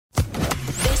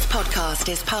podcast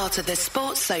is part of the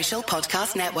Sports Social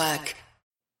Podcast Network.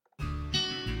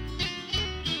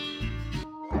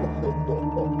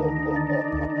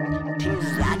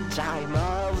 Tis that time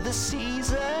of the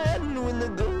season when the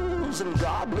ghouls and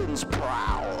goblins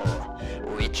prowl.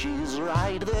 Witches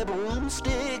ride their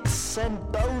broomsticks and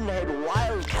bonehead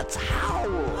wildcats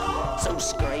howl. So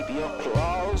scrape your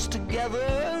claws together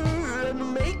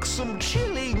and make some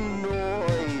chilling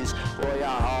noise for your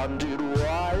haunted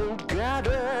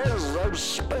wildcatters, those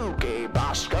spooky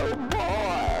Bosco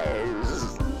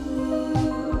boys.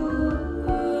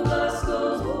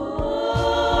 Bosco's boys.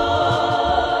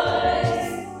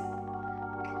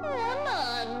 Come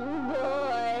on,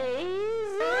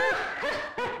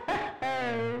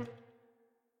 boys.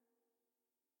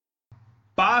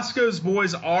 Bosco's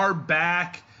boys are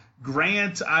back.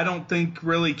 Grant, I don't think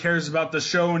really cares about the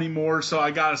show anymore, so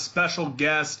I got a special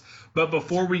guest. But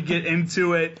before we get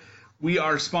into it, we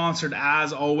are sponsored,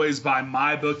 as always, by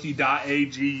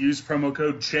mybookie.ag. Use promo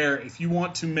code CHAIR. If you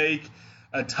want to make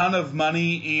a ton of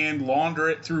money and launder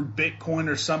it through Bitcoin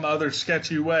or some other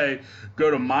sketchy way, go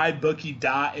to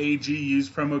mybookie.ag. Use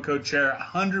promo code CHAIR.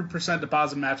 100%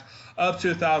 deposit match up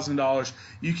to $1,000.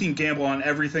 You can gamble on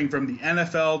everything from the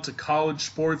NFL to college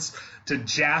sports to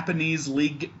Japanese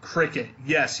league cricket.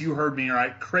 Yes, you heard me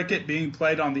right. Cricket being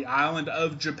played on the island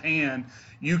of Japan.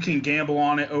 You can gamble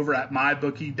on it over at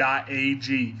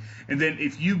mybookie.ag. And then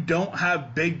if you don't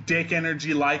have big dick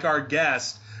energy like our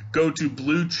guest, go to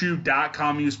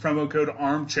bluechew.com. Use promo code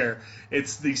armchair.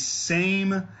 It's the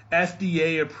same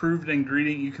FDA-approved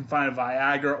ingredient you can find at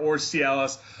Viagra or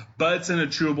Cialis, but it's in a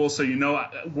chewable, so you know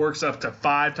it works up to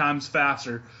 5 times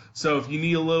faster. So if you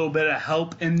need a little bit of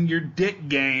help in your dick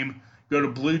game, go to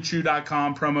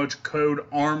bluechew.com, promo code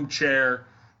armchair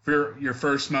for your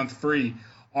first month free.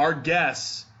 Our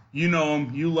guest, you know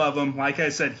him, you love him. Like I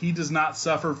said, he does not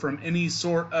suffer from any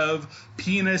sort of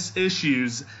penis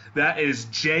issues. That is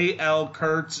J.L.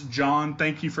 Kurtz. John,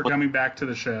 thank you for coming back to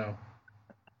the show.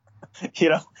 You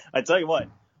know, I tell you what,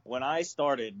 when I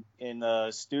started in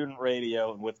student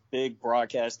radio and with big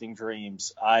broadcasting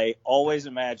dreams, I always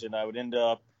imagined I would end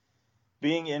up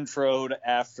being introed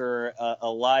after a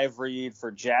live read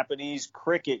for Japanese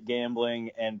cricket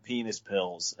gambling and penis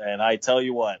pills. And I tell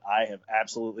you what, I have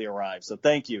absolutely arrived. So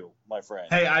thank you, my friend.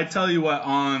 Hey, I tell you what,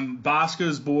 on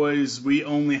Bosco's Boys, we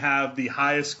only have the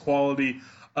highest quality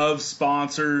of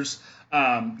sponsors.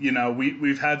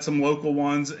 We've had some local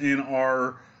ones in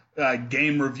our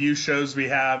game review shows. We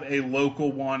have a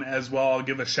local one as well. I'll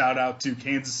give a shout out to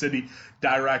Kansas City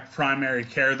Direct Primary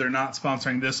Care. They're not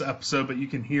sponsoring this episode, but you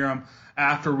can hear them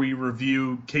after we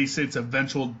review K-State's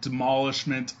eventual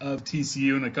demolishment of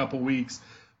TCU in a couple weeks.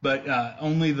 But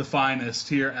only the finest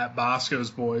here at Bosco's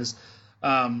Boys.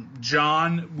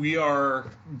 John, we are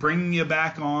bringing you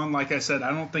back on. Like I said,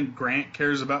 I don't think Grant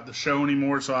cares about the show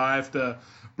anymore, so I have to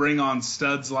bring on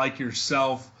studs like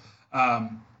yourself.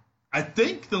 I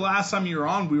think the last time you were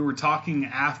on, we were talking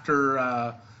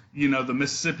after the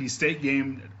Mississippi State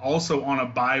game, also on a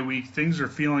bye week. Things are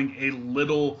feeling a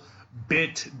little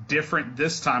bit different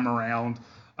this time around.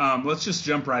 Let's just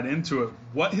jump right into it.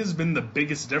 What has been the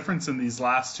biggest difference in these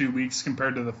last 2 weeks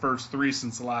compared to the first 3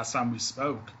 since the last time we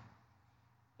spoke?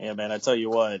 Yeah, man, I tell you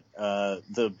what,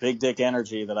 the big dick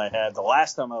energy that I had the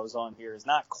last time I was on here is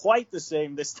not quite the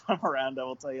same this time around, I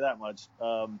will tell you that much.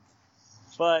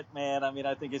 But, man, I mean,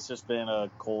 I think it's just been a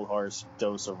cold, harsh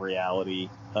dose of reality.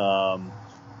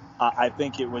 I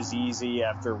think it was easy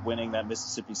after winning that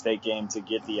Mississippi State game to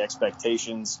get the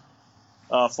expectations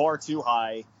far too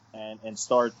high and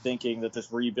start thinking that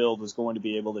this rebuild was going to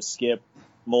be able to skip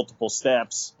multiple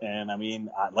steps. And, I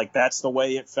mean, that's the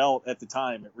way it felt at the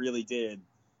time. It really did.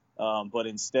 But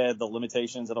instead, the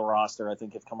limitations of the roster, I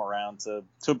think, have come around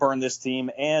to burn this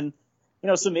team. And,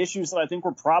 some issues that I think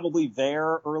were probably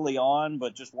there early on,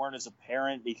 but just weren't as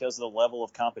apparent because of the level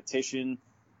of competition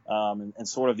and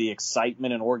sort of the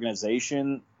excitement and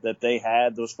organization that they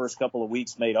had those first couple of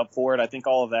weeks made up for it. I think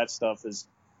all of that stuff is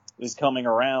coming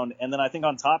around. And then I think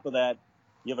on top of that,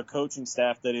 you have a coaching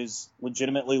staff that is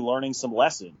legitimately learning some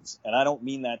lessons. And I don't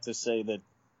mean that to say that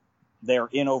they're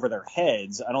in over their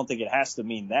heads. I don't think it has to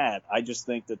mean that. I just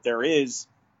think that there is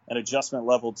an adjustment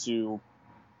level to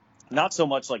not so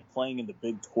much like playing in the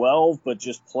Big 12, but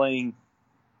just playing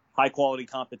high-quality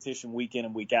competition week in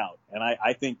and week out. And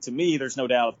I think, to me, there's no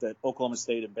doubt that Oklahoma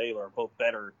State and Baylor are both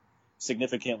better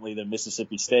significantly than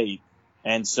Mississippi State.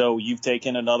 And so you've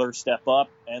taken another step up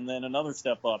and then another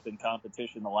step up in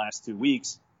competition the last 2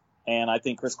 weeks. And I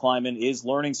think Chris Kleiman is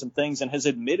learning some things and has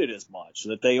admitted as much,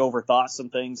 that they overthought some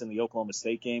things in the Oklahoma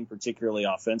State game, particularly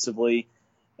offensively,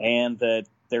 and that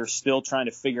they're still trying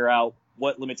to figure out,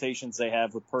 what limitations they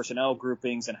have with personnel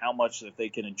groupings and how much that they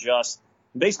can adjust,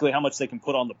 and basically how much they can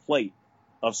put on the plate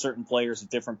of certain players at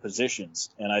different positions.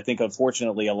 And I think,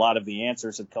 unfortunately, a lot of the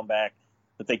answers have come back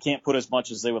that they can't put as much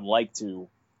as they would like to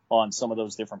on some of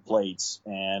those different plates.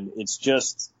 And it's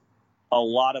just a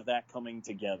lot of that coming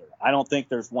together. I don't think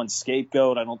there's one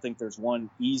scapegoat. I don't think there's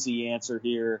one easy answer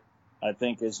here. I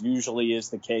think, as usually is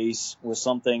the case with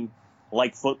something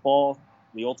like football,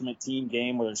 the ultimate team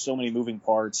game where there's so many moving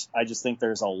parts, I just think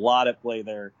there's a lot at play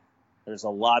there. There's a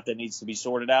lot that needs to be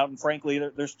sorted out. And frankly,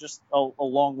 there's just a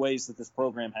long ways that this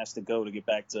program has to go to get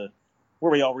back to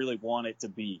where we all really want it to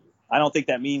be. I don't think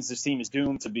that means this team is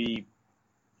doomed to be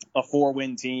a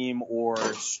 4-win team or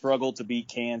struggle to beat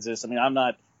Kansas. I mean, I'm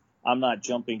not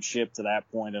jumping ship to that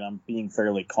point, and I'm being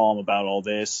fairly calm about all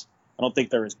this. I don't think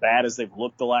they're as bad as they've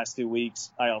looked the last 2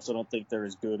 weeks. I also don't think they're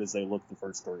as good as they looked the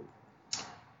first 3.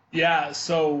 Yeah,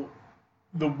 so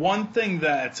the one thing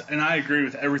that, and I agree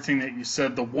with everything that you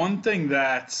said, the one thing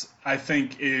that I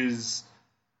think is,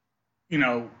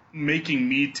 making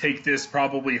me take this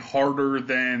probably harder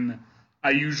than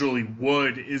I usually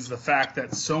would is the fact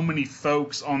that so many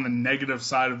folks on the negative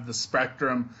side of the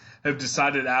spectrum have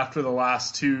decided after the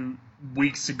last 2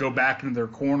 weeks to go back into their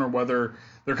corner, whether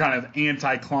they're kind of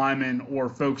anti-Kleiman or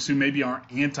folks who maybe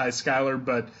aren't anti-Skyler,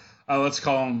 but let's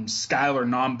call them Skyler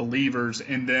non-believers,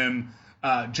 and then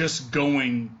just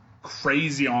going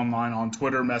crazy online on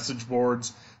Twitter, message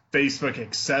boards, Facebook,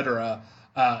 etc.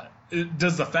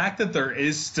 Does the fact that there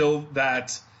is still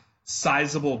that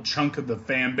sizable chunk of the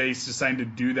fan base deciding to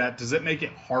do that, does it make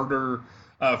it harder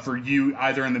for you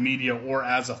either in the media or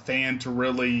as a fan to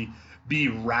really be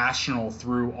rational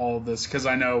through all of this? Because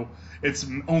I know it's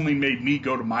only made me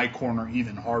go to my corner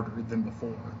even harder than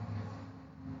before.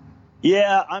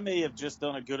 Yeah, I may have just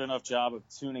done a good enough job of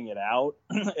tuning it out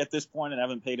at this point and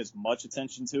haven't paid as much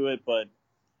attention to it. But,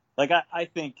 I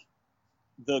think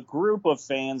the group of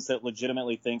fans that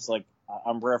legitimately thinks,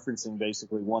 I'm referencing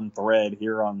basically one thread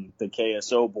here on the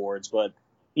KSO boards, but,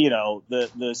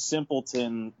 the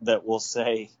simpleton that will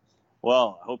say,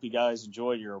 well, I hope you guys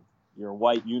enjoy your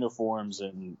white uniforms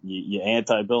and you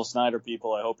anti-Bill Snyder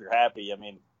people, I hope you're happy. I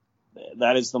mean,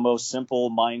 that is the most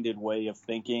simple-minded way of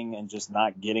thinking and just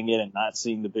not getting it and not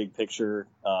seeing the big picture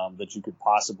that you could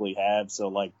possibly have.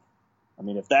 So,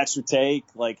 if that's your take,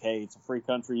 hey, it's a free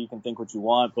country, you can think what you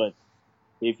want, but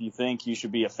if you think you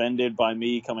should be offended by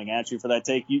me coming at you for that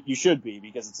take, you should be,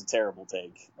 because it's a terrible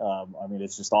take.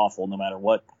 It's just awful no matter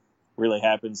what really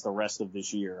happens the rest of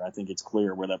this year. I think it's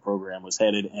clear where that program was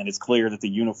headed, and it's clear that the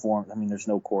uniform, there's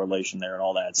no correlation there and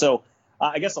all that. So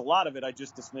I guess a lot of it I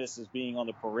just dismiss as being on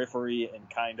the periphery and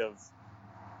kind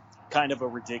of a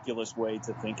ridiculous way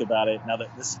to think about it. Now, the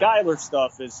Skyler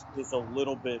stuff is a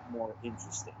little bit more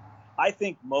interesting. I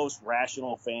think most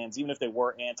rational fans, even if they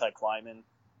were anti-Kleiman,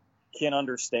 can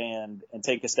understand and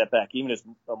take a step back, even as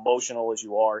emotional as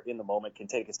you are in the moment, can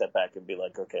take a step back and be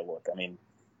like, okay, look,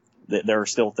 there are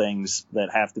still things that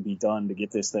have to be done to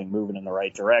get this thing moving in the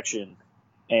right direction.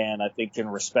 And I think can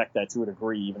respect that to a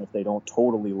degree, even if they don't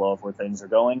totally love where things are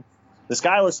going. The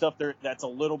Skyler stuff there, that's a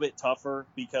little bit tougher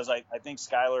because I think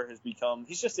Skyler has become,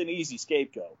 he's just an easy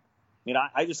scapegoat.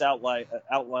 I just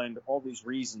outlined all these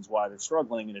reasons why they're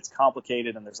struggling, and it's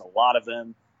complicated and there's a lot of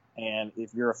them. And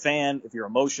if you're a fan, if you're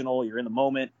emotional, you're in the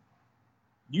moment,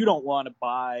 you don't want to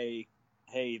buy,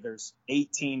 hey, there's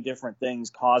 18 different things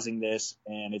causing this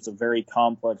and it's a very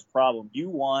complex problem. You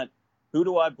want, who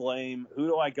do I blame? Who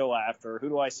do I go after? Who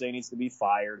do I say needs to be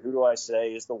fired? Who do I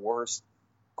say is the worst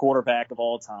quarterback of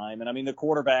all time? And the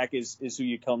quarterback is who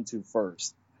you come to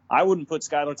first. I wouldn't put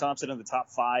Skylar Thompson in the top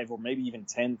 5 or maybe even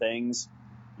 10 things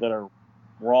that are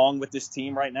wrong with this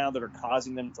team right now that are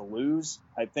causing them to lose.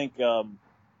 I think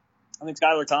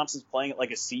Skylar Thompson's playing at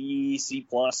like a C+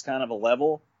 kind of a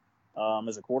level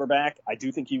as a quarterback. I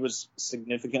do think he was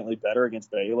significantly better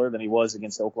against Baylor than he was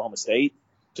against Oklahoma State,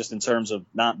 just in terms of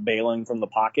not bailing from the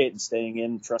pocket and staying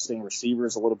in, trusting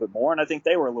receivers a little bit more. And I think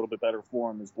they were a little bit better for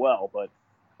him as well. But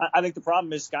I think the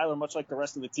problem is Skylar, much like the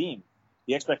rest of the team,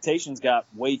 the expectations got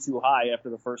way too high after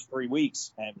the first 3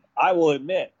 weeks. And I will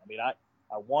admit,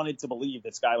 I wanted to believe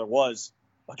that Skylar was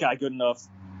a guy good enough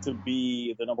to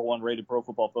be the number 1 rated Pro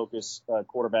Football Focus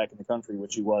quarterback in the country,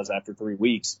 which he was after 3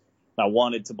 weeks. I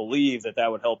wanted to believe that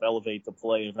would help elevate the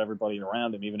play of everybody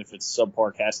around him, even if it's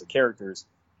subpar cast of characters.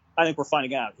 I think we're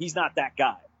finding out he's not that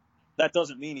guy. That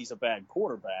doesn't mean he's a bad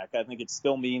quarterback. I think it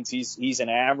still means he's an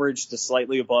average to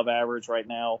slightly above average right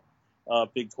now,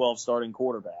 Big 12 starting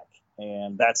quarterback.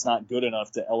 And that's not good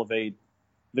enough to elevate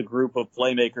the group of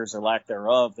playmakers or lack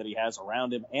thereof that he has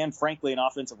around him. And frankly, an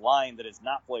offensive line that has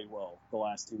not played well the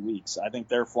last 2 weeks. I think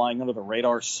they're flying under the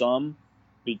radar some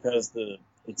because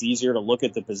it's easier to look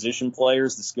at the position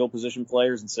players, the skill position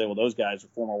players, and say, well, those guys are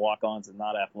former walk-ons and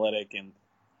not athletic. And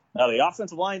now the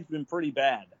offensive line's been pretty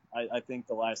bad. I think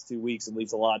the last 2 weeks, it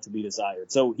leaves a lot to be desired.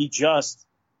 So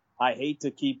I hate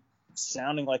to keep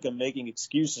sounding like I'm making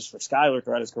excuses for Skyler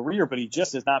throughout his career, but he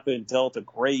just has not been dealt a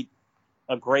great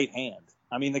hand.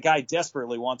 I mean, the guy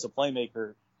desperately wants a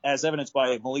playmaker, as evidenced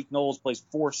by Malik Knowles plays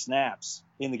 4 snaps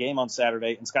in the game on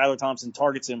Saturday, and Skylar Thompson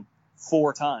targets him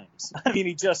 4 times. I mean,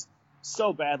 he just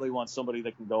so badly wants somebody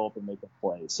that can go up and make a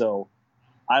play. So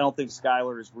I don't think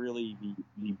Skyler is really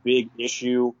the big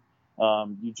issue.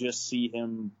 You just see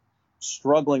him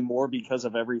struggling more because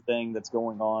of everything that's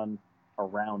going on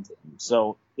around him.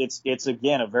 So it's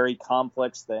again a very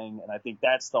complex thing, and I think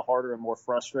that's the harder and more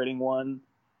frustrating one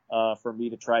for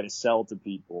me to try to sell to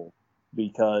people,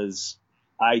 because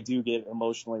I do get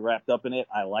emotionally wrapped up in it.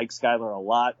 I like Skyler a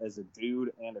lot as a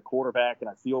dude and a quarterback, and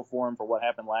I feel for him for what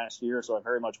happened last year, so I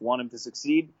very much want him to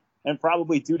succeed, and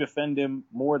probably do defend him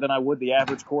more than I would the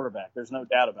average quarterback. There's no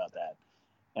doubt about that.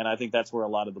 And I think that's where a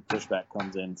lot of the pushback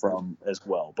comes in from as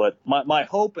well. But my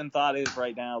hope and thought is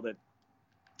right now that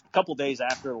a couple days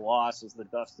after the loss, as the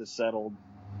dust has settled,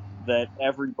 that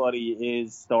everybody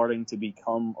is starting to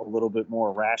become a little bit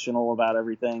more rational about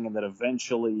everything, and that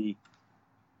eventually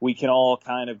we can all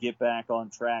kind of get back on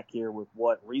track here with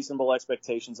what reasonable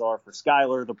expectations are for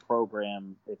Skyler, the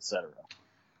program, etc.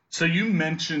 So you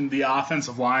mentioned the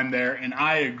offensive line there, and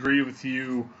I agree with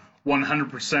you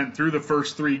 100%. Through the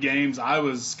first 3 games, I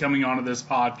was coming onto this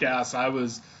podcast, I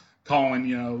was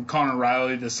calling, Connor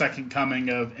Riley the second coming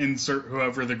of insert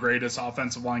whoever the greatest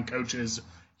offensive line coach is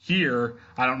here.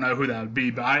 I don't know who that would be,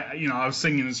 but I was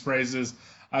singing his praises.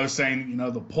 I was saying,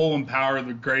 the pull and power,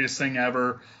 the greatest thing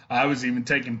ever. I was even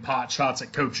taking pot shots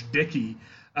at Coach Dickey.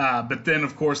 But then,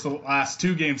 of course, the last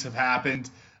 2 games have happened.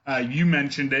 You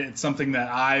mentioned it. It's something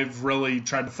that I've really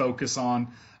tried to focus on.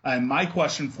 And my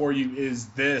question for you is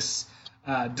this.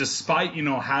 Despite,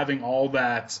 having all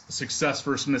that success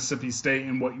versus Mississippi State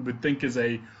and what you would think is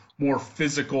a more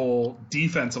physical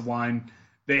defensive line,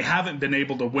 they haven't been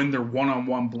able to win their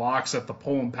one-on-one blocks that the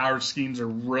pull and power schemes are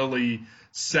really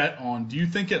set on. Do you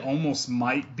think it almost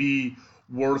might be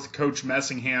worth Coach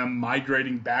Messingham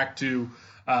migrating back to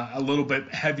a little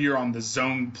bit heavier on the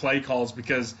zone play calls?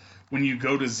 Because when you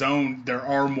go to zone, there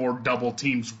are more double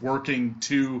teams working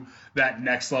to that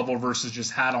next level versus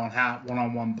just hat-on-hat,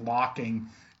 one-on-one blocking.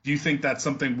 Do you think that's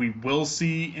something we will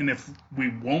see? And if we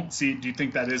won't see it, do you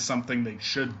think that is something they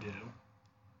should do?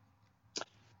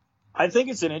 I think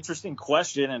it's an interesting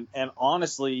question, and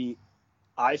honestly,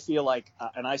 I feel like,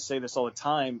 and I say this all the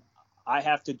time, I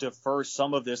have to defer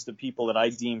some of this to people that I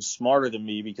deem smarter than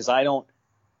me, because I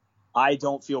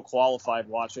don't feel qualified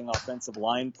watching offensive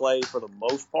line play for the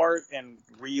most part and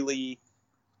really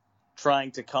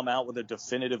trying to come out with a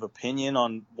definitive opinion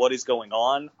on what is going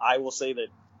on. I will say that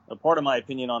a part of my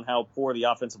opinion on how poor the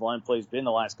offensive line play has been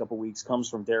the last couple of weeks comes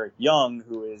from Derek Young,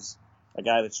 who is a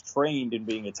guy that's trained in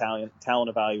being a talent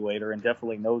evaluator and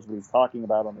definitely knows what he's talking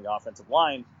about on the offensive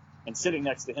line. And sitting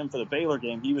next to him for the Baylor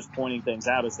game, he was pointing things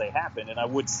out as they happen. And I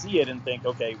would see it and think,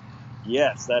 okay,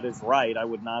 yes, that is right. I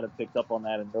would not have picked up on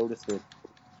that and noticed it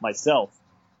myself.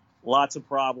 Lots of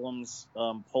problems.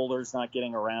 Pullers not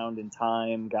getting around in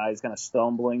time. Guys kind of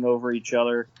stumbling over each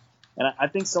other. And I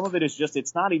think some of it is just,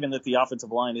 it's not even that the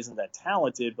offensive line isn't that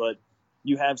talented, but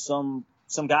you have some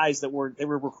guys that were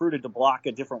recruited to block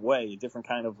a different way, a different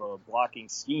kind of a blocking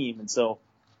scheme. And so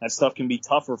that stuff can be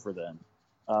tougher for them.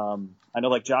 I know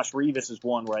like Josh Revis is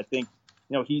one where I think,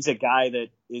 he's a guy that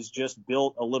is just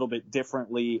built a little bit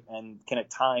differently and can at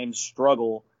times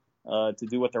struggle to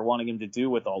do what they're wanting him to do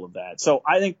with all of that. So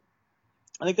I think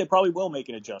they probably will make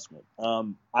an adjustment.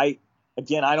 I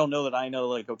don't know that I know,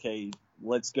 like, okay,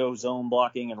 let's go zone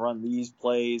blocking and run these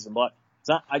plays and block.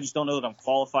 I just don't know that I'm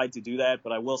qualified to do that,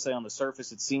 but I will say on the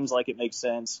surface, it seems like it makes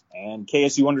sense. And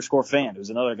KSU_fan, who's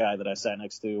another guy that I sat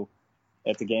next to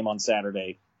at the game on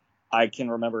Saturday, I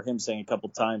can remember him saying a couple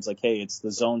times, like, hey, it's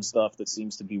the zone stuff that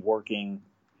seems to be working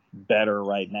better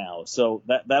right now. So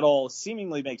that all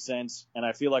seemingly makes sense, and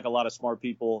I feel like a lot of smart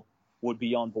people would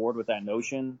be on board with that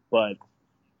notion. But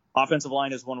offensive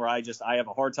line is one where I have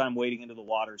a hard time wading into the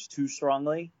waters too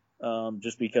strongly,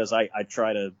 just because I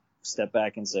try to step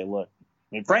back and say, look,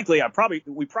 I mean, frankly,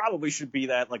 we probably should be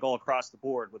that like all across the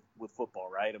board with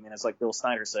football, right? I mean, it's like Bill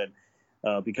Snyder said,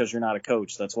 because you're not a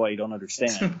coach, that's why you don't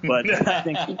understand. But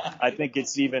I think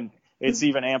it's even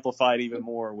amplified even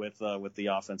more with the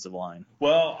offensive line.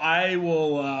 Well, I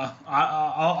will.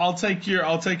 I'll take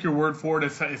your word for it.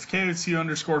 If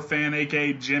KSU_fan,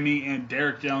 aka Jimmy and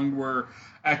Derek Young, were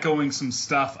echoing some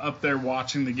stuff up there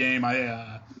watching the game,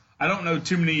 I I don't know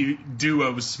too many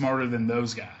duos smarter than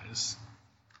those guys.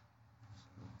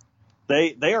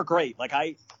 They are great. Like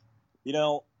I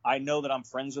know that I'm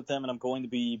friends with them and I'm going to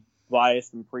be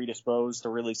biased and predisposed to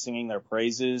really singing their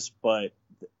praises, but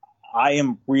I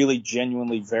am really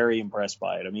genuinely very impressed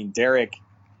by it. I mean, Derek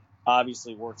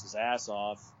obviously works his ass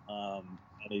off, and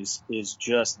is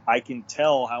just, I can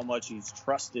tell how much he's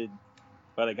trusted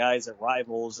by the guys at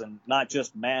Rivals, and not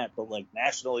just Matt, but like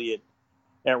nationally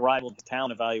at Rivals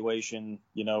Town Evaluation,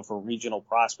 for regional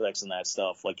prospects and that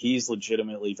stuff. Like, he's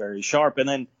legitimately very sharp. And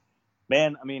then,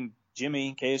 man, I mean,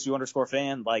 Jimmy,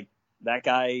 KSU_fan, like that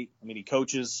guy, I mean, he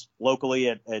coaches locally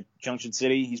at Junction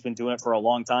City. He's been doing it for a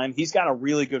long time. He's got a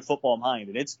really good football mind,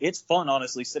 and it's fun,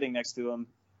 honestly, sitting next to him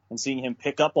and seeing him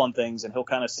pick up on things. And he'll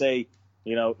kind of say,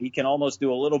 he can almost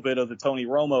do a little bit of the Tony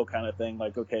Romo kind of thing.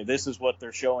 Like, okay, this is what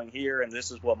they're showing here, and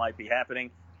this is what might be happening.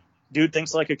 Dude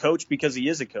thinks like a coach because he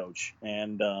is a coach.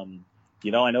 And,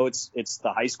 I know it's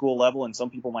the high school level, and some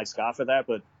people might scoff at that,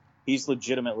 but he's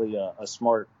legitimately a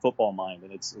smart football mind,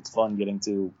 and it's fun getting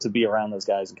to be around those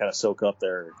guys and kind of soak up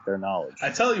their knowledge. I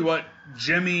tell you what,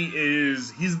 Jimmy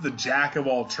he's the jack of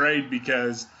all trade,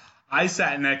 because I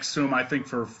sat next to him, I think,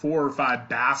 for 4 or 5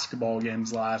 basketball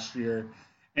games last year.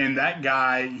 And that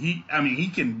guy, he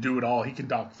can do it all. He can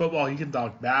talk football. He can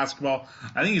talk basketball.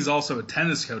 I think he's also a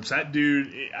tennis coach. That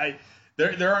dude,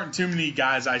 there aren't too many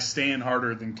guys I stand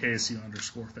harder than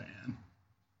KSU_fan.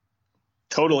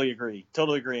 Totally agree.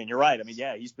 And you're right. I mean,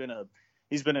 yeah, he's been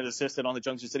an assistant on the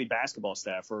Junction City basketball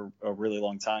staff for a really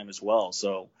long time as well.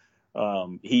 So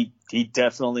he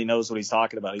definitely knows what he's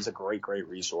talking about. He's a great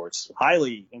resource.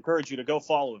 Highly encourage you to go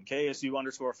follow him,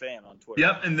 KSU_fan on Twitter.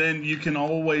 Yep, and then you can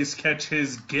always catch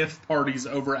his gift parties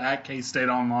over at K-State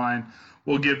Online.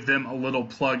 We'll give them a little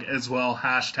plug as well.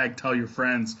 # tell your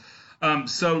friends.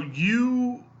 So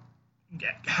you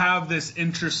have this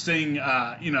interesting,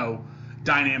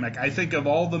 dynamic. I think of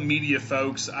all the media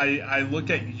folks, I look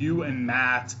at you and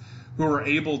Matt, who are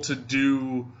able to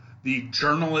do the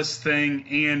journalist thing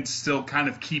and still kind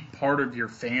of keep part of your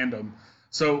fandom.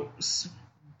 So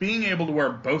being able to wear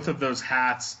both of those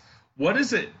hats, what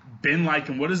has it been like,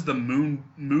 and what has the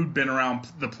mood been around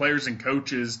the players and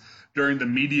coaches during the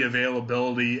media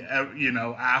availability,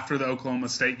 after the Oklahoma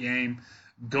State game,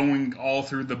 going all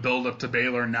through the build-up to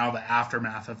Baylor and now the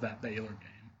aftermath of that Baylor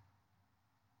game?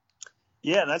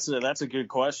 Yeah, that's a good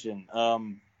question.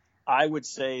 I would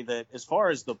say that as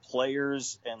far as the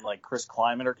players and like Chris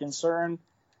Kleiman are concerned,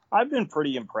 I've been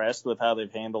pretty impressed with how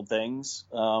they've handled things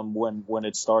when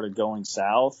it started going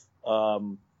south.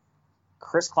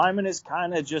 Chris Kleiman is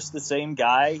kind of just the same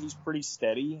guy. He's pretty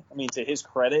steady. I mean, to his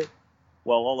credit,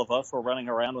 while all of us were running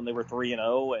around when they were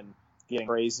 3-0 and getting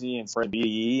crazy and spreading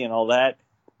BE and all that,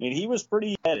 I mean, he was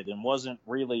pretty headed and wasn't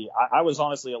really – I was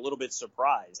honestly a little bit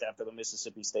surprised after the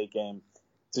Mississippi State game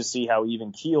to see how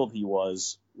even-keeled he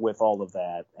was with all of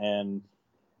that. And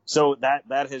so that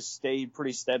has stayed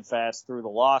pretty steadfast through the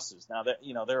losses. Now, that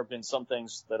there have been some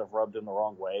things that have rubbed him the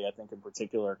wrong way. I think in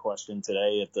particular a question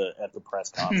today at the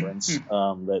press conference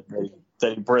that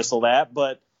they bristled at.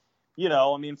 But,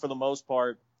 for the most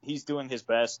part, he's doing his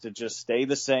best to just stay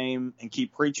the same and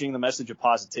keep preaching the message of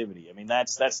positivity. I mean,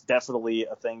 that's definitely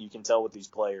a thing you can tell with these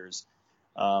players.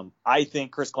 I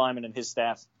think Chris Kleiman and his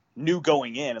staff knew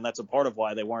going in, and that's a part of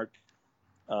why they weren't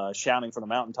shouting from the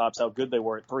mountaintops how good they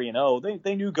were at 3-0.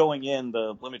 They knew going in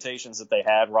the limitations that they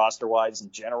had roster-wise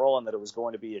in general, and that it was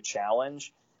going to be a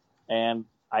challenge. And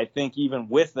I think even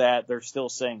with that, they're still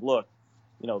saying, look,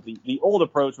 the old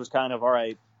approach was kind of, all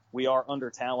right, we are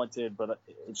under-talented, but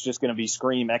it's just going to be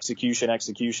scream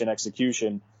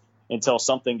execution until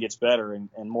something gets better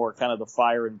and more kind of the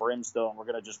fire and brimstone. We're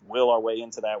going to just will our way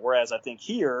into that. Whereas I think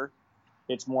here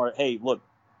it's more, hey, look,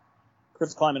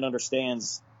 Chris Kleiman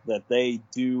understands that they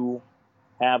do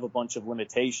have a bunch of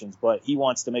limitations, but he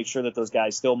wants to make sure that those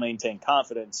guys still maintain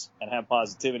confidence and have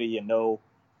positivity and know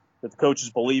that the coaches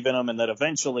believe in them and that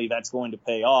eventually that's going to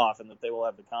pay off and that they will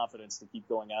have the confidence to keep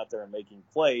going out there and making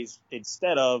plays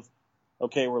instead of,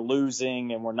 okay, we're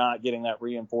losing and we're not getting that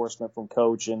reinforcement from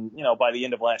coach. And, by the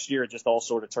end of last year, it just all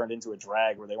sort of turned into a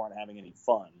drag where they weren't having any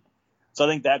fun. So I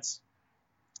think that's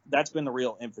been the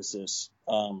real emphasis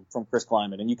from Chris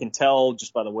Kleiman. And you can tell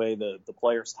just by the way the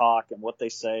players talk and what they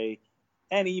say,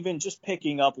 and even just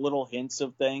picking up little hints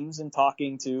of things and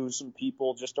talking to some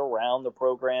people just around the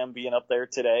program being up there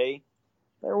today,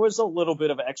 there was a little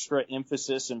bit of extra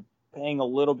emphasis and paying a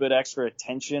little bit extra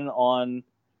attention on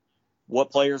what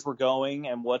players were going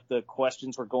and what the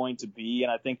questions were going to be.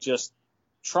 And I think just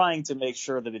trying to make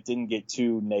sure that it didn't get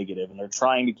too negative, and they're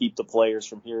trying to keep the players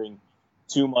from hearing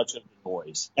too much of the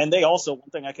noise. And they also, one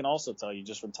thing I can also tell you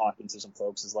just from talking to some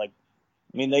folks is like,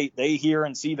 I mean, they hear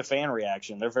and see the fan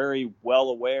reaction. They're very well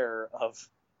aware of,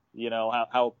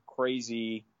 how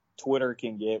crazy Twitter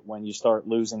can get when you start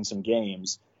losing some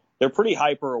games. They're pretty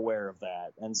hyper aware of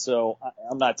that. And so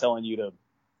I'm not telling you to,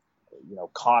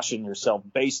 caution yourself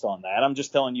based on that. I'm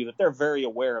just telling you that they're very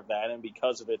aware of that. And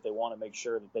because of it, they want to make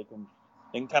sure that they can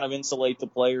kind of insulate the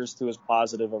players to as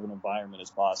positive of an environment as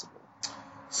possible.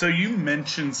 So you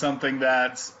mentioned something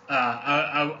that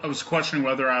I was questioning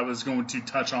whether I was going to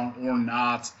touch on or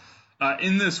not.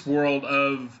 In this world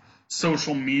of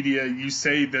social media, you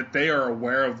say that they are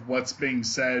aware of what's being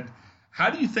said. How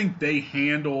do you think they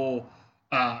handle,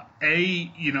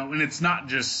 and it's not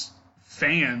just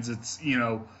fans, it's,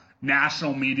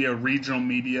 national media, regional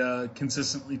media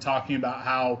consistently talking about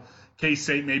how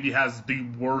K-State maybe has the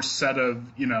worst set of,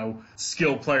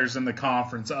 skill players in the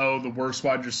conference. The worst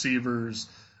wide receivers,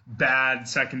 bad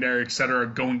secondary, et cetera,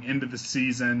 going into the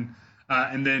season.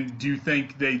 And then do you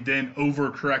think they then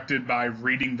overcorrected by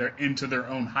reading into their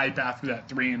own hype after that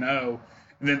 3-0?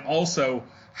 And then also,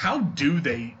 how do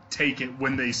they take it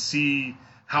when they see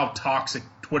how toxic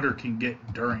Twitter can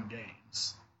get during games?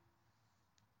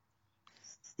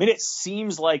 I mean, it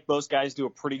seems like most guys do a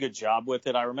pretty good job with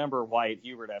it. I remember Wyatt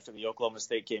Hubert after the Oklahoma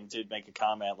State game did make a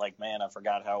comment like, "Man, I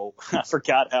forgot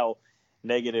how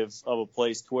negative of a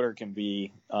place Twitter can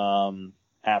be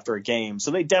after a game."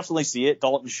 So they definitely see it.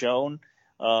 Dalton Schoen,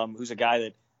 who's a guy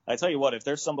that I tell you what, if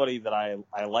there's somebody that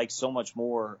I like so much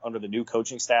more under the new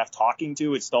coaching staff talking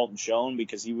to, it's Dalton Schoen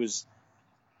because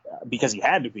he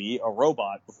had to be a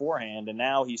robot beforehand, and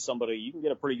now he's somebody you can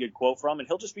get a pretty good quote from, and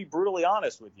he'll just be brutally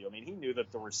honest with you. I mean, he knew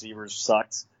that the receivers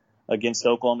sucked against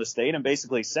Oklahoma State and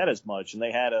basically said as much, and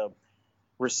they had a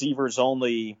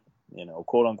receivers-only,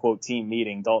 quote-unquote team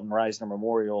meeting, Dalton Reisner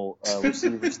Memorial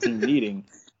receivers team meeting,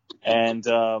 and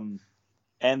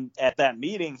at that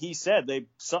meeting, he said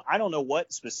I don't know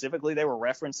what specifically they were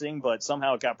referencing, but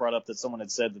somehow it got brought up that someone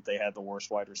had said that they had the worst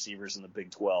wide receivers in the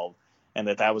Big 12. And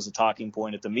that was a talking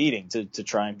point at the meeting to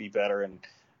try and be better and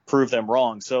prove them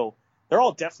wrong. So they're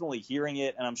all definitely hearing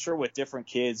it. And I'm sure with different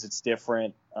kids, it's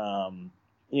different.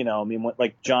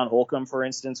 Like John Holcomb, for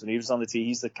instance, when he was on the tee,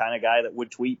 he's the kind of guy that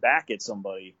would tweet back at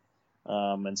somebody.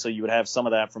 And so you would have some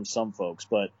of that from some folks.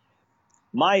 But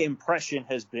my impression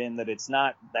has been that it's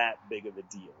not that big of a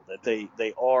deal, that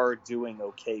they are doing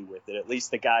okay with it, at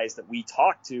least the guys that we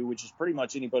talk to, which is pretty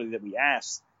much anybody that we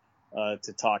ask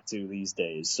to talk to these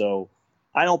days. So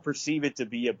I don't perceive it to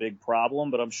be a big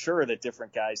problem, but I'm sure that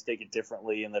different guys take it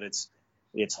differently and that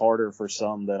it's harder for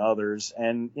some than others.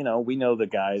 And, we know the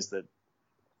guys that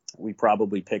we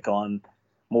probably pick on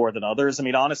more than others. I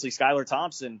mean, honestly, Skylar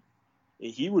Thompson,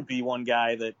 he would be one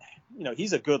guy that,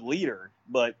 he's a good leader,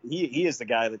 but he is the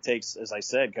guy that takes, as I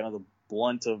said, kind of the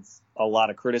blunt of a lot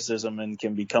of criticism and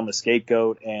can become a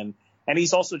scapegoat. And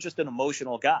he's also just an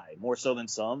emotional guy, more so than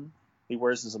some. He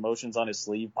wears his emotions on his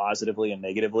sleeve positively and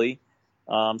negatively.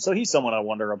 So he's someone I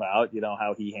wonder about,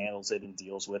 how he handles it and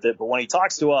deals with it. But when he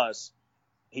talks to us,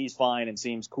 he's fine and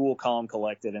seems cool, calm,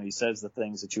 collected, and he says the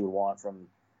things that you would want from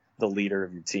the leader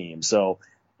of your team. So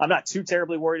I'm not too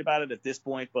terribly worried about it at this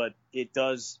point, but it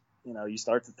does, you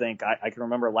start to think. I can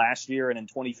remember last year and in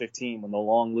 2015 when the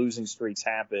long losing streaks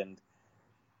happened,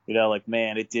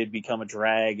 man, it did become a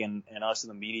drag, and us in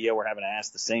the media were having to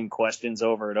ask the same questions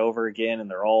over and over again, and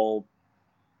they're all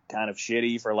kind of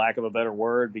shitty, for lack of a better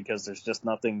word, because there's just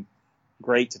nothing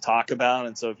great to talk about.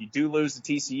 And so if you do lose the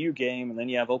TCU game and then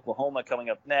you have Oklahoma coming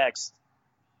up next,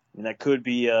 and that could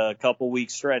be a couple week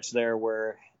stretch there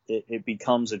where it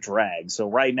becomes a drag. So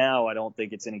right now, I don't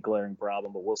think it's any glaring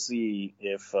problem, but we'll see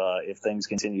if things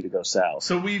continue to go south.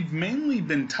 So we've mainly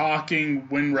been talking,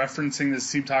 when referencing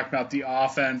this team, talking about the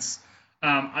offense.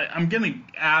 I'm going to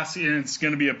ask, and it's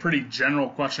going to be a pretty general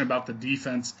question about the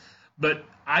defense, but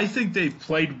I think they've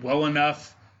played well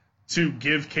enough to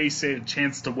give K-State a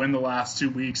chance to win the last 2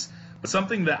 weeks. But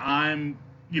something that I'm,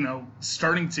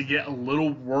 starting to get a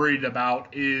little worried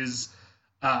about is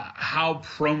how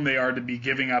prone they are to be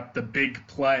giving up the big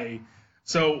play.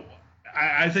 So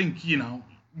I think,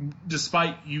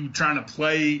 despite you trying to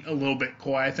play a little bit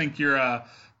coy, I think you're a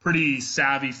pretty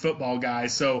savvy football guy.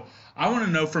 So I want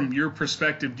to know from your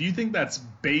perspective, do you think that's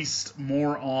based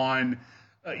more on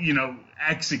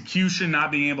execution,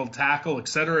 not being able to tackle, et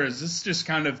cetera? Is this just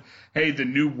kind of, hey, the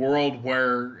new world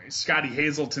where Scotty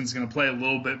Hazelton's going to play a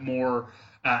little bit more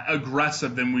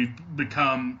aggressive than we've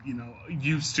become,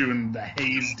 used to in the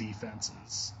Hayes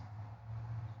defenses?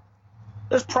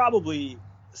 There's probably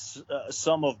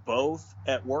some of both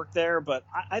at work there, but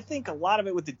I think a lot of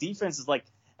it with the defense is like,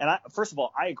 first of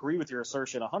all, I agree with your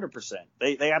assertion 100%.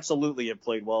 They absolutely have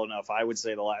played well enough, I would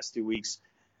say, the last 2 weeks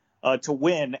to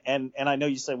win. And I know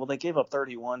you say, well, they gave up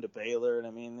 31 to Baylor. And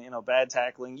I mean, bad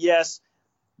tackling. Yes.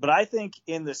 But I think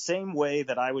in the same way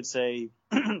that I would say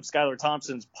Skylar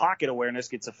Thompson's pocket awareness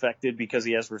gets affected because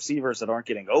he has receivers that aren't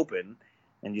getting open,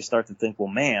 and you start to think, well,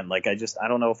 man, like I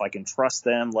don't know if I can trust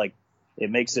them. Like it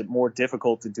makes it more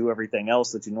difficult to do everything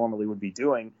else that you normally would be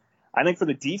doing. I think for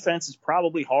the defense, it's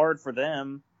probably hard for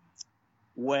them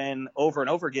when over and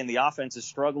over again the offense is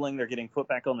struggling. They're getting put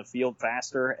back on the field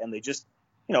faster, and they just,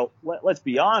 let's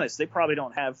be honest, they probably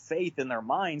don't have faith in their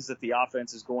minds that the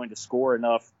offense is going to score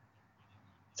enough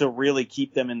to really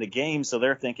keep them in the game. So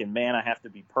they're thinking, man, I have to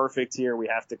be perfect here. We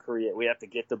have to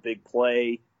get the big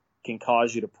play, can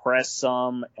cause you to press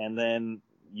some. And then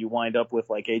you wind up with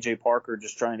like AJ Parker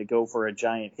just trying to go for a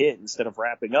giant hit instead of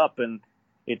wrapping up. And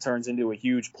it turns into a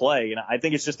huge play. And I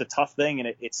think it's just a tough thing.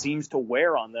 And it seems to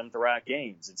wear on them throughout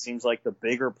games. It seems like the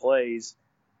bigger plays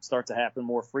start to happen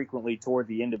more frequently toward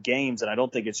the end of games. And I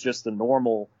don't think it's just the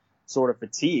normal sort of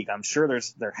fatigue. I'm sure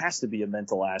there has to be a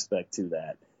mental aspect to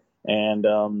that.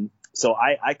 And so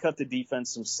I cut the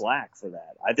defense some slack for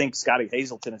that. I think Scotty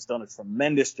Hazelton has done a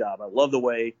tremendous job. I love the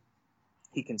way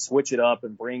he can switch it up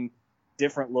and bring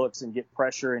different looks and get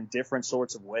pressure in different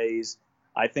sorts of ways.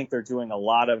 I think they're doing a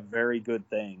lot of very good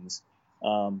things.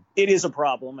 It is a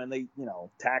problem, and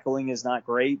tackling is not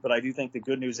great, but I do think the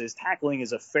good news is tackling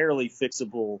is a fairly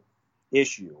fixable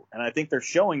issue. And I think they're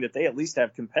showing that they at least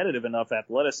have competitive enough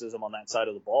athleticism on that side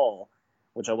of the ball,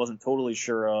 which I wasn't totally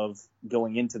sure of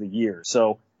going into the year.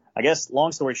 So I guess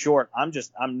long story short, I'm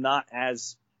not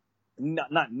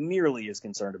nearly as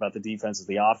concerned about the defense as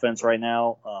the offense right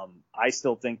now. I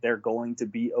still think they're going to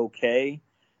be okay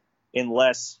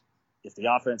unless if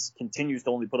the offense continues to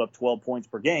only put up 12 points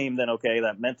per game, then okay,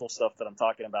 that mental stuff that I'm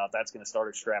talking about, that's going to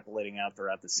start extrapolating out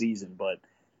throughout the season. But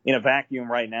in a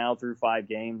vacuum right now through 5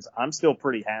 games, I'm still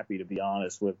pretty happy, to be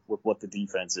honest, with what the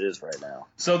defense is right now.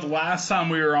 So the last time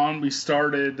we were on, we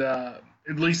started, at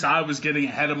least I was getting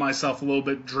ahead of myself a little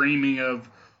bit, dreaming of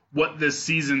what this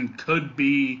season could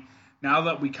be. Now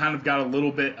that we kind of got a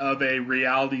little bit of a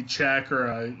reality check or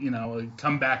a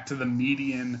come back to the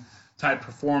median type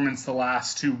performance the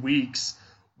last 2 weeks,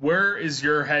 where is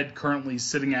your head currently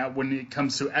sitting at when it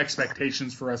comes to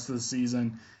expectations for us this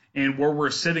season? And where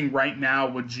we're sitting right now,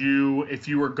 would you, if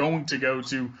you were going to go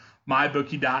to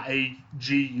mybookie.ag,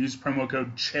 use promo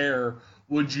code CHAIR,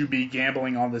 would you be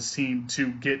gambling on this team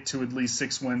to get to at least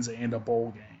 6 wins and a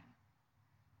bowl game?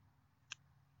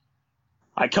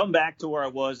 I come back to where I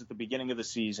was at the beginning of the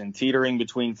season, teetering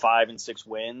between 5 and 6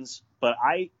 wins. But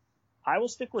I will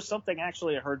stick with something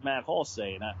actually I heard Matt Hall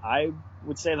say, and I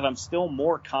would say that I'm still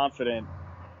more confident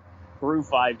through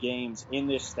 5 games in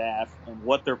this staff and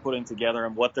what they're putting together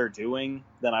and what they're doing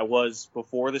than I was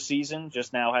before the season,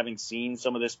 just now having seen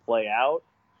some of this play out.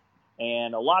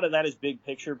 And a lot of that is big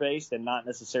picture based and not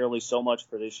necessarily so much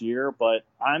for this year, but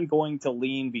I'm going to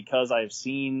lean, because I've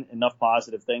seen enough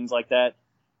positive things like that,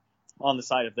 on the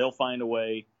side of they'll find a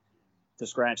way to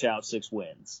scratch out 6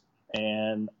 wins.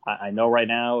 And I know right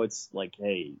now it's like,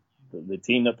 hey, the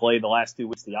team that played the last 2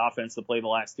 weeks, the offense that played the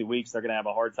last 2 weeks, they're going to have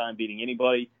a hard time beating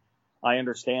anybody. I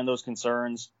understand those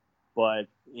concerns, but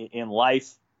in life,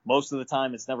 most of the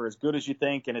time it's never as good as you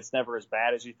think and it's never as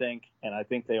bad as you think. And I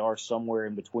think they are somewhere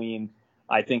in between.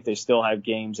 I think they still have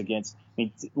games against,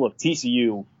 look,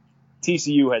 TCU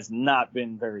has not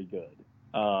been very good.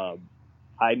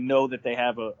 I know that they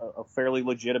have a fairly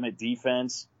legitimate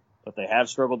defense, but they have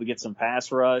struggled to get some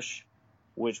pass rush,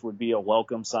 which would be a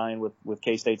welcome sign with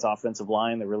K-State's offensive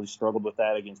line. They really struggled with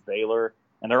that against Baylor.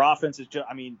 And their offense is just,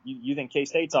 you think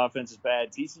K-State's offense is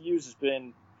bad. TCU's has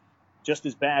been just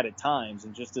as bad at times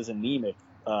and just as anemic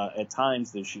at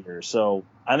times this year. So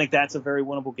I think that's a very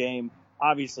winnable game.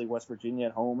 Obviously, West Virginia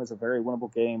at home is a very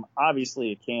winnable game.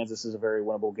 Obviously, at Kansas is a very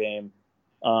winnable game.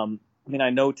 I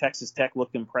know Texas Tech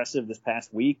looked impressive this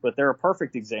past week, but they're a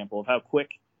perfect example of how quick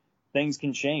things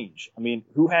can change.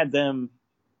 Who had them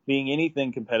being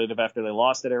anything competitive after they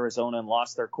lost at Arizona and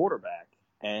lost their quarterback?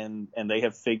 And they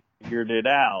have figured it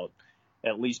out,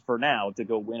 at least for now, to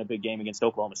go win a big game against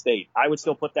Oklahoma State. I would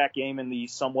still put that game in the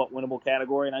somewhat winnable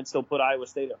category, and I'd still put Iowa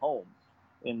State at home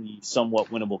in the somewhat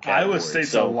winnable category. Iowa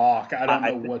State's a lock. I don't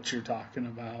know what you're talking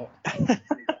about.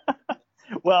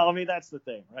 Well, that's the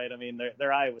thing, right?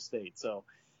 They're Iowa State, so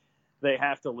they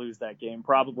have to lose that game,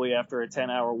 probably after a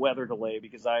 10-hour weather delay,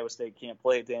 because Iowa State can't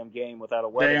play a damn game without a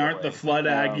weather delay. They aren't the Flood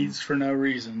Aggies for no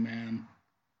reason, man.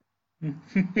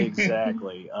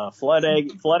 Exactly. Flood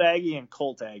Aggie and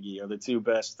Colt Aggie are the 2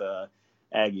 best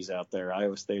Aggies out there.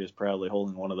 Iowa State is proudly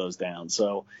holding one of those down.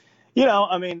 So, you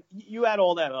add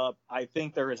all that up, I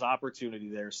think there is opportunity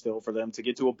there still for them to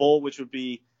get to a bowl, which would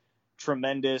be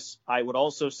tremendous. I would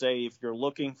also say if you're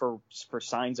looking for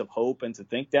signs of hope and to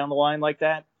think down the line like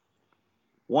that,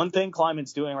 one thing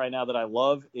Kleiman's doing right now that I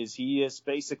love is he has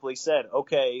basically said,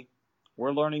 okay,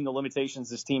 we're learning the limitations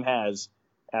this team has.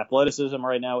 Athleticism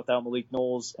right now without Malik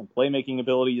Knowles and playmaking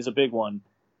ability is a big one.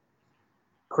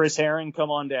 Chris Herron,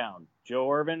 come on down. Joe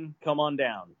Irvin, come on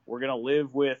down. We're going to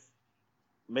live with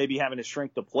maybe having to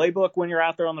shrink the playbook when you're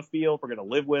out there on the field. We're going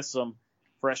to live with some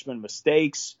freshman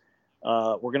mistakes.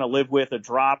 We're going to live with a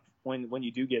drop when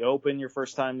you do get open your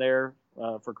first time there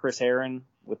for Chris Herron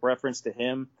with reference to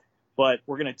him. But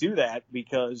we're going to do that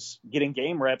because getting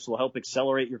game reps will help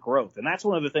accelerate your growth. And that's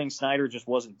one of the things Snyder just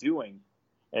wasn't doing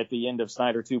at the end of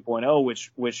Snyder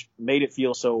 2.0, which made it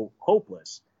feel so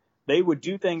hopeless. They would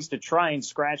do things to try and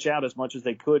scratch out as much as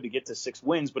they could to get to 6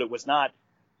 wins, but it was not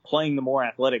playing the more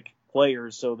athletic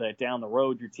players so that down the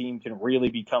road your team can really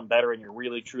become better and you're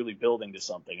really truly building to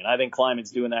something. And I think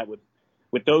Kleiman's doing that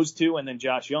with those two, and then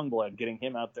Josh Youngblood, getting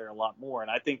him out there a lot more.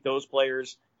 And I think those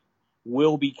players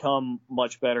will become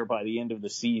much better by the end of the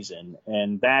season.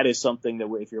 And that is something that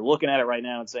if you're looking at it right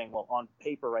now and saying, well, on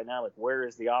paper right now, like where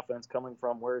is the offense coming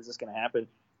from? Where is this going to happen?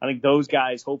 I think those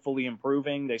guys hopefully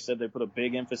improving. They said they put a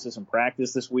big emphasis in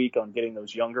practice this week on getting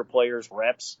those younger players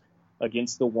reps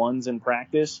against the ones in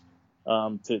practice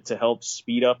to help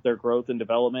speed up their growth and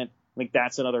development. I think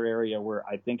that's another area where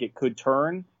I think it could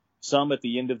turn some at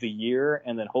the end of the year,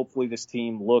 and then hopefully this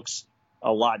team looks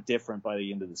a lot different by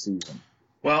the end of the season.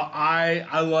 Well,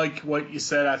 I like what you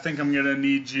said. I think I'm going to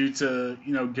need you to,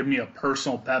 give me a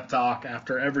personal pep talk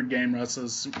after every game rest of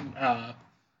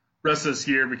this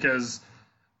year, because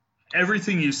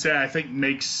everything you say I think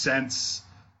makes sense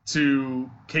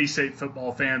to K-State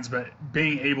football fans, but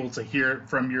being able to hear it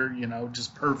from your,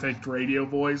 just perfect radio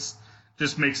voice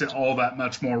just makes it all that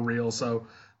much more real. So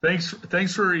thanks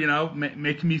for,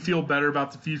 making me feel better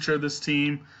about the future of this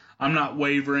team. I'm not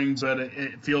wavering, but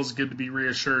it feels good to be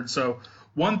reassured. So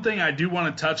one thing I do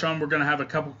want to touch on, we're going to have a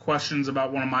couple questions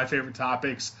about one of my favorite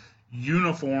topics,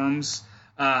 uniforms.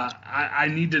 I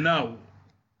need to know,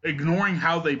 ignoring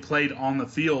how they played on the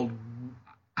field,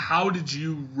 how did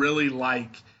you really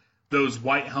like those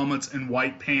white helmets and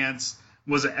white pants?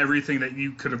 Was it everything that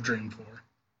you could have dreamed for?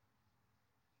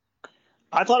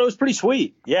 I thought it was pretty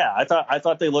sweet. Yeah, I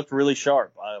thought they looked really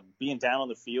sharp. Being down on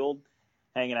the field,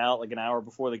 hanging out like an hour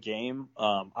before the game,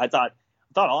 I thought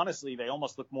honestly they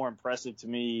almost looked more impressive to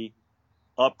me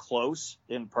up close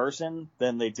in person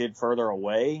than they did further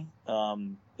away.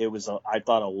 It was I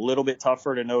thought a little bit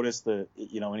tougher to notice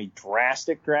any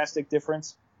drastic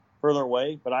difference further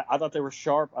away, but I thought they were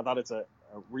sharp. I thought it's a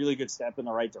really good step in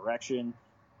the right direction.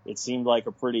 It seemed like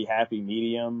a pretty happy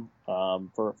medium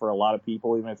for a lot of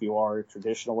people, even if you are a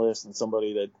traditionalist and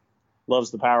somebody that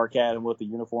loves the Power Cat and what the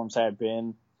uniforms have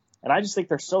been. And I just think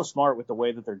they're so smart with the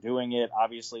way that they're doing it.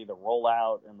 Obviously, the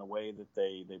rollout and the way that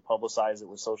they publicize it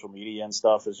with social media and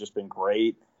stuff has just been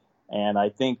great. And I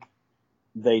think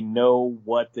they know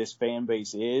what this fan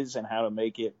base is and how to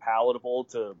make it palatable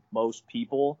to most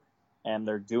people. And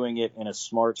they're doing it in a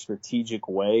smart, strategic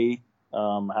way,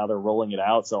 how they're rolling it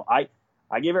out. So I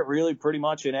give it really pretty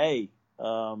much an A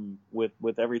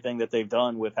with everything that they've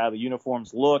done, with how the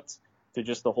uniforms looked, to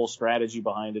just the whole strategy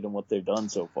behind it and what they've done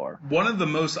so far. One of the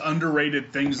most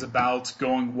underrated things about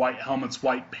going white helmets,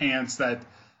 white pants that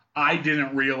I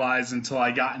didn't realize until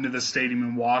I got into the stadium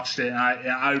and watched it,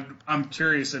 and I'm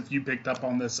curious if you picked up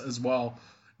on this as well.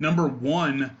 Number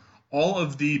one, all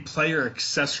of the player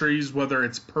accessories, whether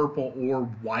it's purple or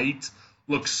white,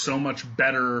 look so much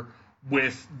better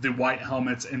with the white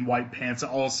helmets and white pants. It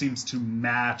all seems to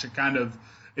match. It kind of,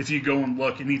 if you go and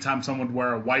look, anytime someone would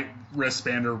wear a white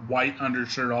wristband or white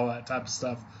undershirt, all that type of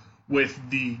stuff, with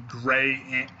the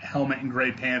gray helmet and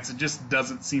gray pants, it just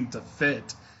doesn't seem to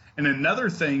fit. And another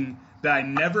thing that I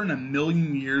never in a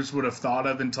million years would have thought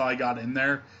of until I got in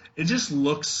there, it just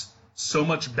looks so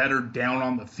much better down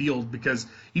on the field because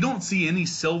you don't see any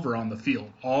silver on the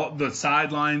field. All the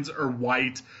sidelines are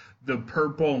white, the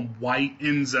purple and white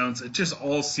end zones. It just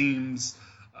all seems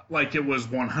like it was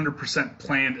 100%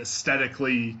 planned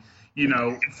aesthetically,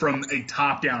 from a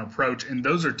top-down approach. And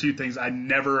those are two things I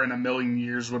never in a million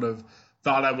years would have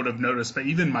thought I would have noticed. But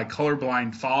even my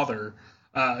colorblind father,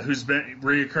 who's been a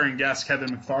reoccurring guest, Kevin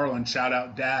McFarland, shout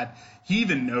out Dad, he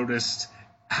even noticed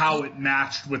how it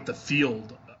matched with the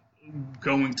field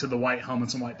going to the white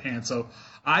helmets and white pants. So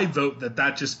I vote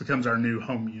that just becomes our new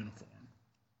home uniform.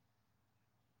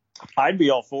 I'd be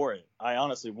all for it. I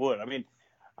honestly would. I mean,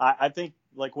 I think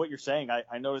like what you're saying,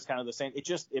 I noticed kind of the same.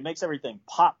 It makes everything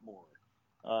pop more.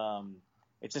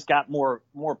 It just got more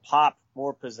pop,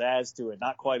 more pizzazz to it,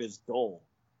 not quite as dull,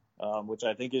 which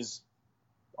I think is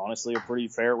honestly a pretty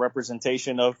fair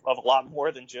representation of a lot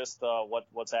more than just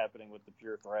what's happening with the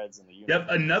pure threads and the uniform.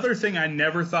 Yep. Another thing I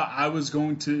never thought I was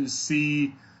going to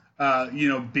see,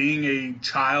 being a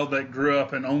child that grew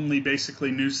up and only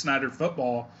basically knew Snyder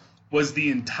football, was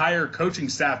the entire coaching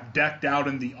staff decked out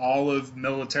in the olive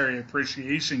military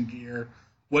appreciation gear.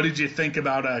 What did you think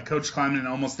about Coach Kleiman and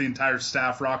almost the entire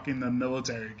staff rocking the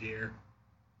military gear?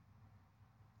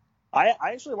 I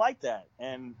actually like that,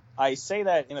 and I say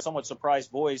that in a somewhat surprised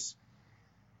voice.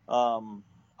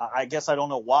 I guess I don't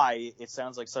know why it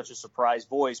sounds like such a surprised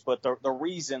voice, but the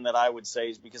reason that I would say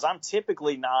is because I'm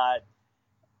typically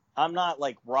I'm not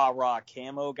like rah-rah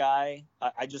camo guy.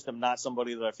 I just am not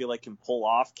somebody that I feel like can pull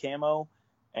off camo.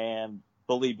 And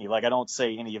believe me, like I don't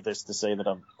say any of this to say that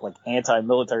I'm like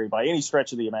anti-military by any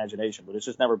stretch of the imagination, but it's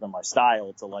just never been my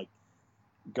style to like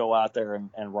go out there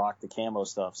and rock the camo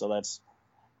stuff. So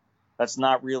that's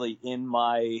not really in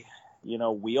my,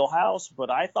 wheelhouse, but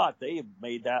I thought they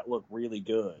made that look really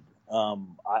good.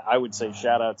 I would say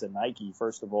shout out to Nike,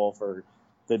 first of all, for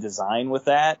the design with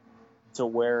that to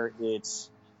where it's,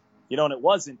 and it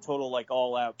wasn't total like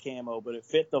all out camo, but it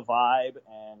fit the vibe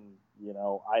and,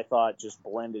 I thought just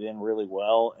blended in really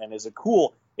well and it's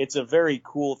a very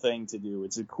cool thing to do.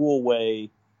 It's a cool way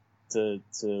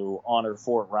to honor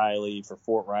Fort Riley for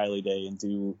Fort Riley Day and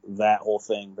do that whole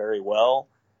thing very well.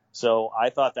 So I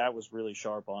thought that was really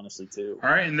sharp, honestly, too. All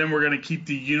right, and then we're going to keep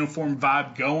the uniform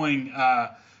vibe going.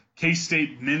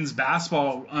 K-State men's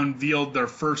basketball unveiled their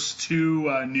first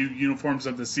two new uniforms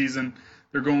of the season.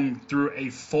 They're going through a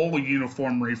full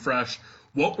uniform refresh.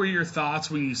 What were your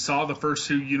thoughts when you saw the first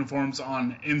two uniforms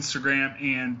on Instagram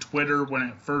and Twitter when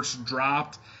it first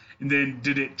dropped? And then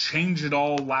did it change at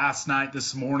all last night,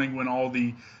 this morning, when all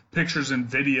the pictures and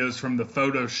videos from the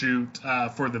photo shoot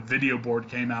for the video board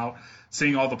came out,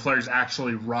 seeing all the players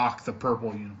actually rock the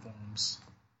purple uniforms?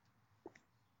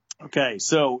 Okay,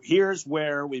 so here's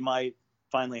where we might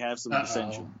finally have some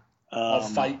dissension. I'll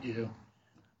fight you.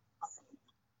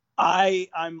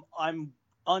 I'm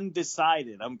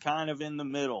undecided. I'm kind of in the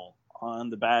middle on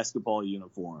the basketball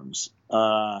uniforms.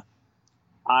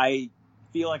 I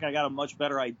feel like I got a much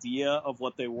better idea of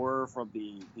what they were from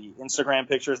the Instagram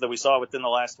pictures that we saw within the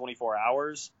last 24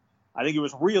 hours. I think it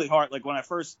was really hard. Like when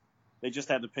they just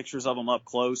had the pictures of them up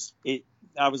close.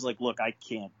 I was like, look, I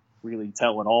can't really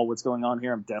tell at all what's going on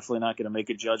here. I'm definitely not going to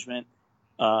make a judgment.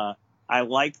 I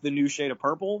like the new shade of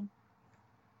purple.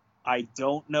 I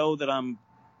don't know that I'm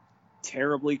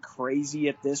terribly crazy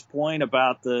at this point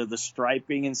about the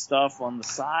striping and stuff on the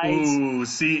sides. Ooh,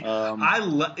 see,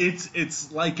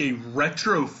 it's like a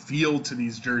retro feel to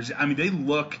these jerseys. I mean, they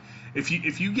look, if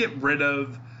you get rid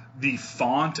of the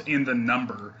font and the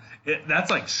number, that's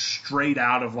like straight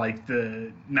out of like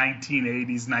the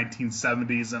 1980s,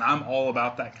 1970s, and I'm all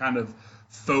about that kind of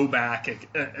throwback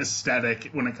aesthetic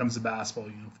when it comes to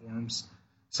basketball uniforms.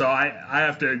 So I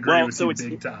have to agree with you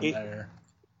big time there.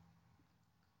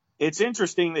 It's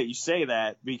interesting that you say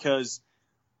that because,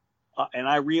 and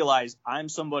I realize I'm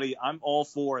all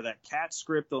for that cat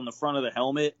script on the front of the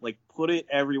helmet. Like put it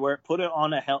everywhere, put it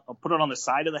on the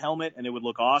side of the helmet, and it would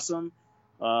look awesome.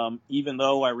 Even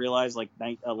though I realize like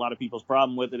a lot of people's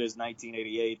problem with it is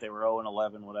 1988, they were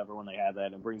 0-11, whatever, when they had that,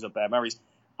 and it brings up bad memories.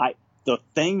 The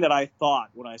thing that I thought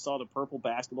when I saw the purple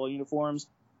basketball uniforms,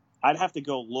 I'd have to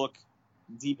go look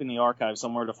deep in the archive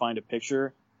somewhere to find a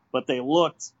picture. But they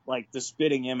looked like the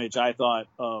spitting image, I thought,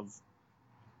 of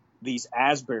these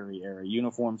Asbury era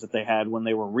uniforms that they had when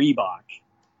they were Reebok.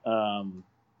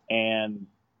 And,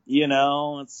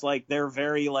 it's like they're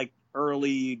very like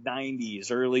early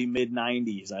 90s, early mid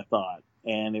 90s, I thought.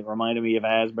 And it reminded me of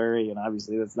Asbury. And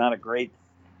obviously that's not a great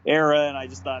era. And I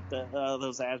just thought that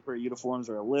those Asbury uniforms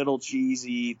are a little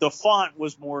cheesy. The font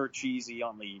was more cheesy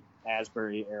on the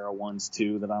Asbury era ones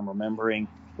too that I'm remembering,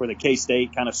 where the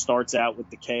K-State kind of starts out with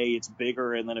the K, it's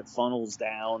bigger, and then it funnels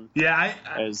down. Yeah,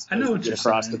 I know what you're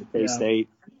across saying. To the K-State.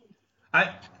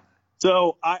 Yeah.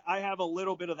 So I have a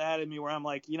little bit of that in me where I'm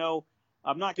like,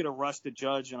 I'm not going to rush to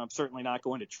judge, and I'm certainly not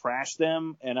going to trash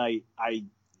them. And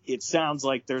it sounds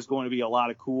like there's going to be a lot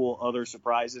of cool other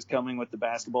surprises coming with the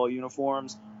basketball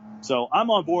uniforms. So I'm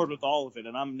on board with all of it,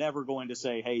 and I'm never going to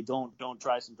say, hey, don't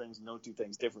try some things and don't do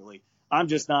things differently. I'm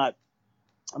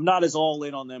not as all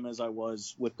in on them as I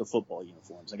was with the football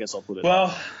uniforms. I guess I'll put it.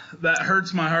 Well, that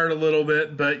hurts my heart a little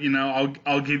bit, but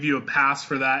I'll give you a pass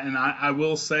for that. And I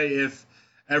will say, if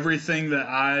everything that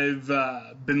I've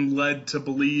been led to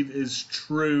believe is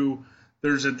true,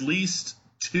 there's at least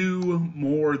two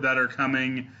more that are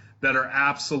coming that are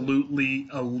absolutely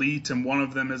elite, and one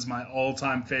of them is my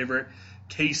all-time favorite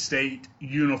K-State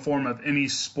uniform of any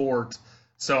sport.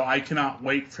 So I cannot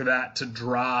wait for that to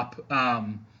drop.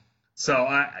 I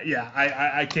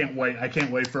can't wait. I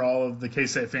can't wait for all of the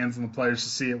K-State fans and the players to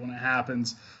see it when it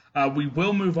happens. We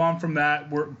will move on from that.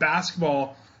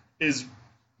 Basketball is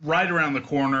right around the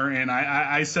corner, and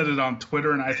I said it on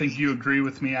Twitter, and I think you agree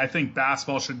with me. I think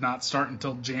basketball should not start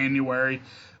until January,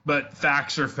 but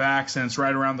facts are facts, and it's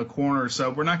right around the corner. So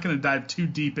we're not going to dive too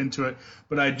deep into it,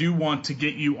 but I do want to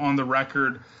get you on the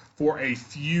record for a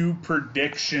few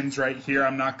predictions right here.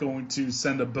 I'm not going to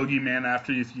send a boogeyman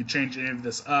after you if you change any of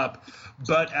this up.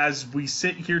 But as we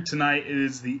sit here tonight, it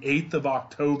is the 8th of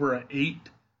October at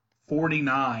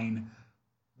 8:49.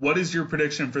 What is your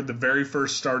prediction for the very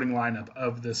first starting lineup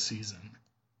of this season?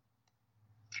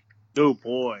 Oh,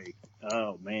 boy.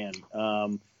 Oh, man.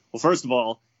 Well, first of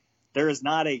all, there is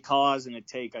not a cause and a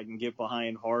take I can get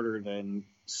behind harder than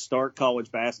start college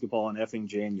basketball in effing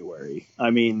January. I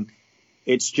mean,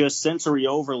 it's just sensory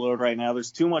overload right now.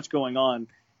 There's too much going on.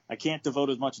 I can't devote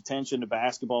as much attention to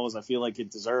basketball as I feel like it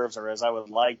deserves or as I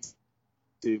would like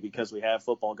to because we have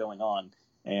football going on.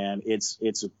 And it's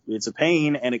a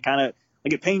pain, and it kind of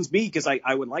like it pains me because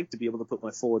I would like to be able to put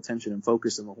my full attention and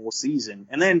focus in the whole season.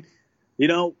 And then,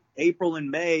 April and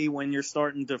May when you're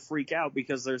starting to freak out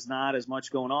because there's not as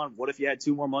much going on. What if you had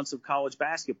 2 more months of college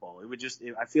basketball?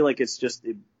 I feel like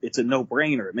it's a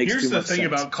no-brainer. It makes too much sense. Here's the thing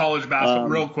about college basketball,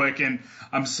 real quick, and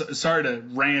I'm sorry to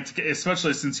rant,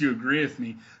 especially since you agree with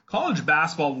me. College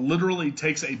basketball literally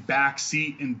takes a back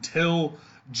seat until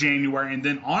January, and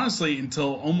then honestly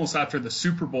until almost after the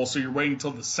Super Bowl, so you're waiting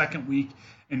until the second week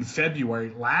in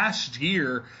February. Last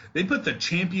year, they put the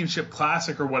Championship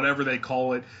Classic or whatever they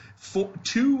call it,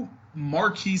 two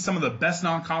marquee, some of the best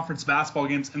non-conference basketball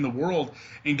games in the world.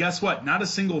 And guess what? Not a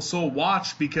single soul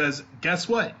watched because guess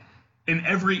what? In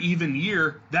every even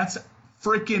year, that's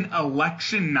freaking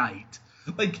election night.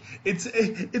 Like,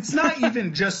 it's not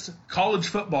even just college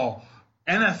football,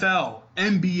 NFL,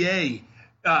 NBA,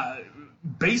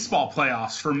 baseball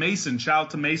playoffs for Mason. Shout out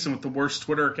to Mason with the worst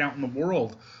Twitter account in the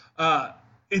world.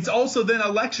 It's also then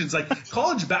elections. Like,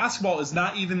 college basketball is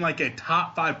not even like a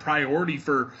top 5 priority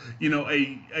for,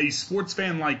 a sports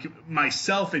fan like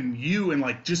myself and you and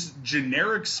like just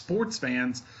generic sports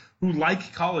fans who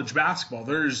like college basketball.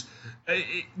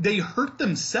 They hurt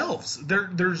themselves.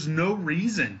 There's no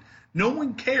reason. No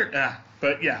one cares.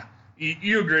 But yeah,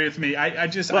 you agree with me. I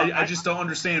just don't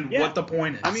understand what the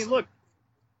point is. I mean, look,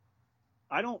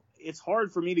 it's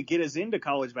hard for me to get as into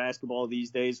college basketball these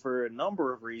days for a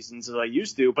number of reasons as I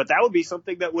used to, but that would be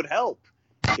something that would help.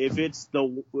 If it's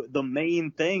the main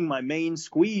thing, my main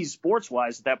squeeze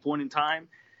sports-wise at that point in time,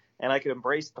 and I could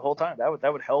embrace it the whole time,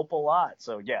 that would help a lot.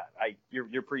 So, yeah,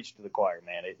 you're preaching to the choir,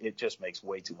 man. It just makes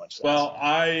way too much sense. Well,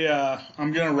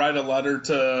 I'm going to write a letter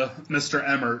to Mr.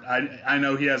 Emmert. I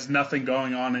know he has nothing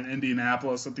going on in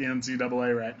Indianapolis at the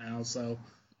NCAA right now, so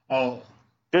I'll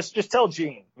 – Just tell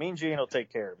Gene. Me and Gene will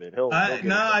take care of it.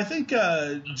 I think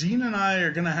Gene and I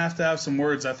are going to have some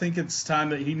words. I think it's time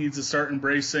that he needs to start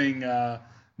embracing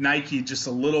Nike just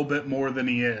a little bit more than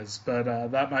he is.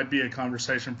 But that might be a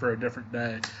conversation for a different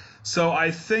day. So I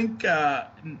think I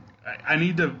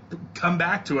need to come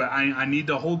back to it. I need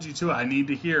to hold you to it. I need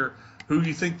to hear who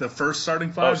you think the first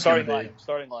starting five is going to be.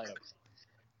 Starting lineup.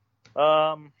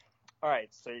 All right.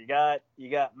 So you got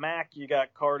Mac, you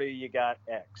got Cardi, you got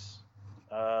X.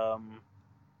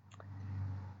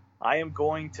 I am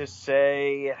going to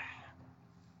say,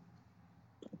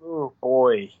 oh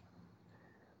boy.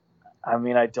 I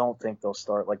mean, I don't think they'll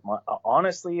start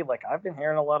honestly, I've been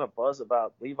hearing a lot of buzz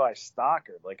about Levi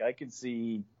Stockard. Like, I could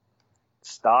see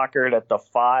Stockard at the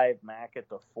 5, Mac at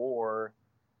the 4,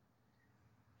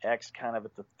 X kind of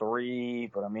at the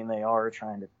 3, but I mean, they are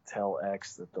trying to tell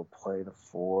X that they'll play the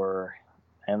 4,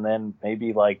 and then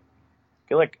maybe I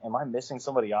feel like, am I missing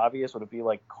somebody obvious? Would it be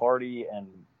like Cardi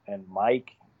and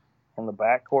Mike in the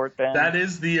backcourt then?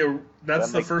 That's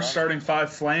the first sense? Starting 5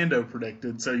 Flando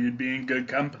predicted, so you'd be in good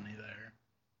company there.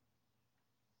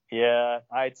 Yeah,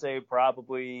 I'd say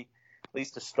probably at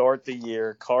least to start the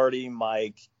year, Cardi,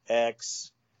 Mike,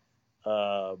 X,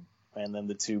 and then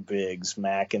the 2 bigs,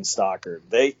 Mac and Stockard.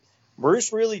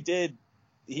 Bruce really did.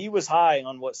 He was high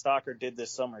on what Stockard did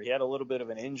this summer. He had a little bit of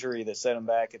an injury that set him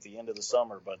back at the end of the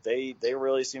summer, but they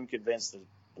really seemed convinced that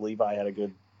Levi had a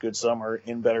good summer,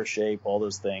 in better shape, all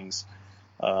those things.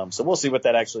 So we'll see what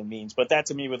that actually means. But that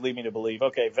to me would lead me to believe,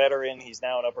 okay, veteran, he's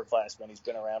now an upperclassman. He's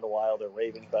been around a while. They're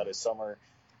raving about his summer.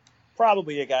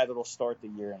 Probably a guy that will start the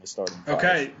year in the starting 5.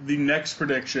 Okay, the next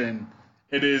prediction.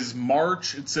 It is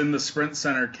March. It's in the Sprint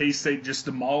Center. K-State just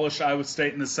demolished Iowa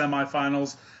State in the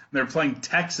semifinals. They're playing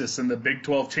Texas in the Big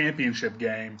 12 championship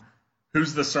game.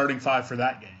 Who's the starting 5 for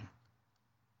that game?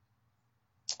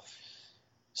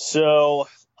 So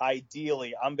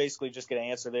ideally, I'm basically just going to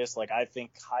answer this. Like, I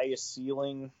think highest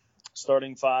ceiling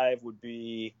starting five would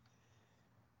be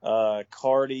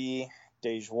Cardi,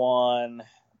 Dejuan,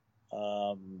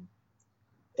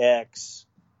 X,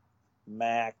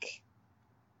 Mac,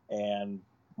 and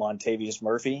Montavious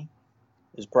Murphy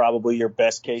is probably your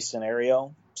best case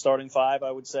scenario starting five,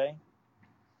 I would say.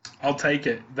 I'll take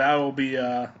it. That will be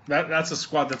that's a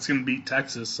squad that's going to beat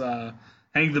Texas.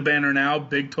 Hang the banner now,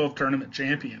 Big 12 tournament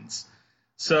champions.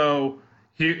 So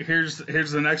here's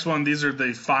the next one. These are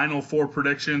the final four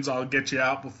predictions. I'll get you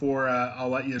out before I'll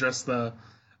let you address the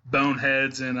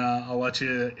boneheads, and I'll let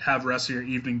you have the rest of your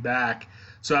evening back.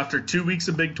 So after 2 weeks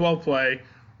of Big 12 play,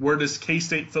 where does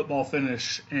K-State football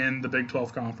finish in the Big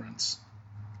 12 conference?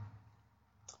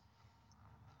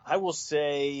 I will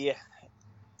say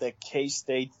that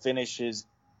K-State finishes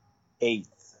 8th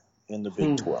in the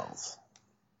Big 12.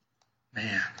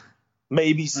 Man.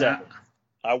 Maybe 7th.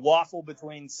 I waffle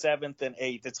between 7th and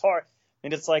 8th. It's hard. I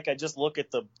mean, it's like I just look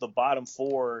at the bottom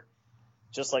four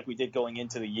just like we did going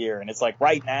into the year. And it's like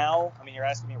right now, I mean, you're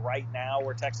asking me right now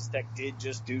where Texas Tech did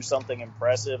just do something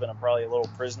impressive, and I'm probably a little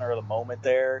prisoner of the moment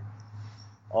there.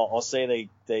 I'll say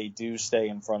they do stay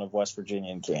in front of West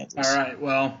Virginia and Kansas. All right,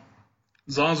 well,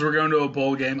 as long as we're going to a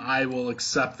bowl game, I will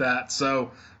accept that.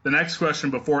 So the next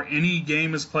question, before any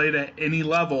game is played at any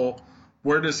level,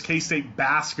 where does K-State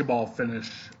basketball finish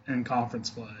in conference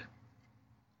play?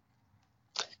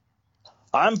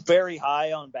 I'm very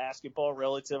high on basketball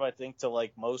relative, I think, to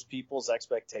like most people's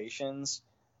expectations.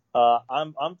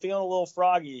 I'm feeling a little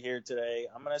froggy here today.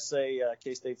 I'm going to say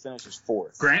K-State finishes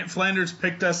 4th. Grant Flanders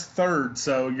picked us 3rd,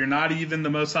 so you're not even the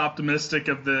most optimistic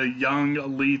of the young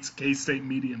elite K-State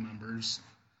media members.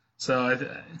 So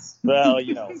well,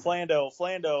 Flando,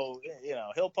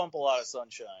 he'll pump a lot of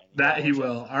sunshine. That he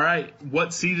will. All right.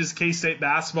 What seed is K-State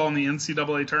basketball in the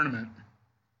NCAA tournament?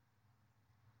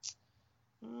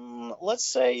 Let's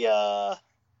say I'll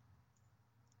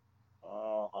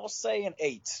say an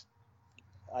 8.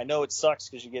 I know it sucks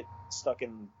because you get stuck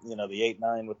in the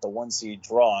 8-9 with the 1 seed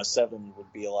draw. 7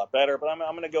 would be a lot better, but I'm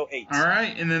going to go 8. All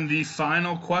right, and then the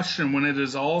final question: when it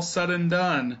is all said and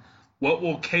done, what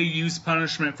will KU's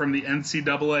punishment from the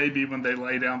NCAA be when they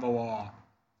lay down the law?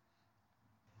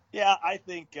 Yeah, I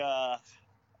think.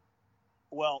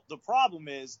 Well, the problem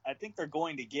is, I think they're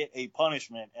going to get a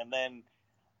punishment, and then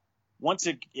once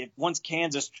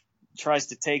Kansas tries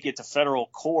to take it to federal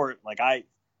court,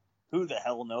 who the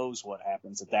hell knows what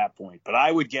happens at that point? But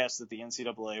I would guess that the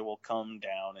NCAA will come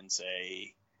down and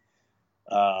say,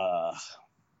 I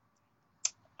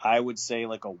would say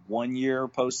like a 1-year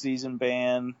postseason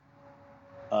ban,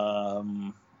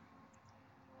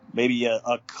 maybe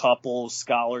a couple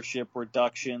scholarship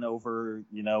reduction over,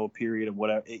 a period of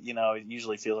whatever. It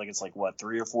usually feels like it's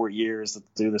 3 or 4 years to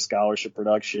do the scholarship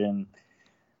reduction.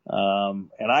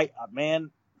 And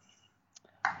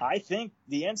I think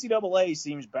the NCAA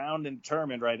seems bound and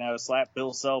determined right now to slap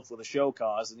Bill Self with a show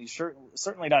cause, and he's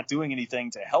certainly not doing anything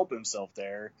to help himself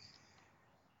there.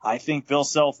 I think Bill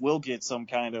Self will get some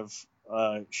kind of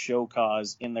show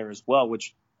cause in there as well,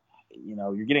 which,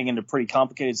 you're getting into pretty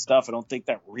complicated stuff. I don't think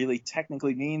that really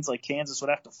technically means Kansas would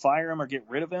have to fire him or get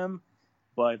rid of him.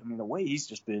 But, the way he's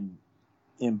just been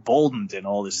emboldened in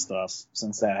all this stuff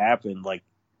since that happened,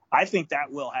 I think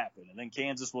that will happen. And then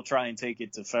Kansas will try and take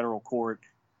it to federal court,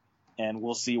 and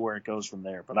we'll see where it goes from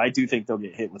there. But I do think they'll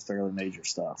get hit with fairly major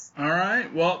stuff. All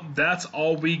right. Well, that's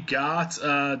all we got.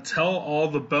 Tell all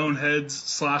the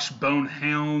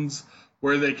boneheads/bonehounds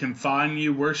where they can find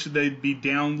you. Where should they be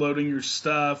downloading your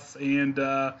stuff? And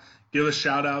give a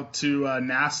shout-out to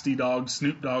Nasty Dog,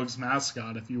 Snoop Dogg's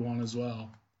mascot, if you want as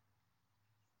well.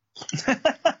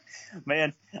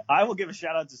 Man, I will give a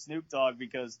shout-out to Snoop Dogg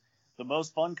because – the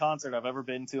most fun concert I've ever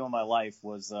been to in my life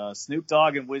was Snoop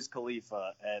Dogg and Wiz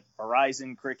Khalifa at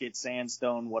Horizon, Cricket,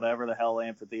 Sandstone, whatever the hell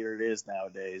amphitheater it is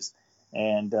nowadays.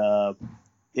 And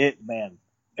it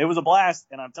was a blast.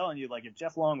 And I'm telling you, if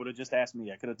Jeff Long would have just asked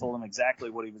me, I could have told him exactly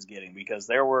what he was getting, because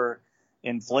there were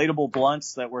inflatable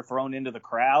blunts that were thrown into the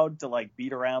crowd to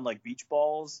beat around like beach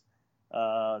balls.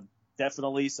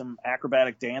 Definitely some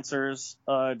acrobatic dancers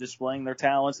displaying their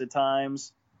talents at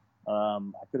times. I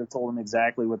could have told them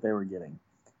exactly what they were getting.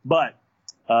 But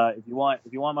if you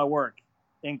want my work,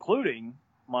 including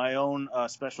my own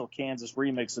special Kansas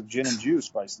remix of Gin and Juice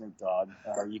by Snoop Dogg,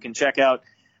 you can check out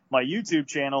my YouTube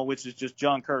channel, which is just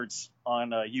John Kurtz on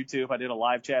YouTube. I did a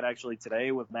live chat actually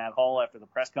today with Matt Hall after the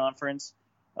press conference.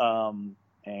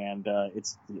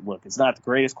 It's not the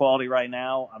greatest quality right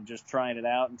now. I'm just trying it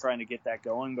out and trying to get that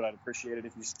going, but I'd appreciate it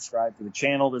if you subscribe to the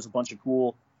channel. There's a bunch of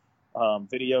cool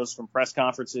videos from press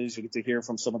conferences. You get to hear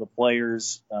from some of the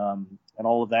players and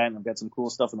all of that. And I've got some cool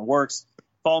stuff in the works.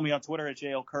 Follow me on Twitter at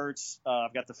JL Kurtz.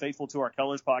 I've got the Faithful to Our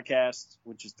Colors podcast,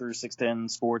 which is through 610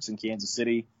 Sports in Kansas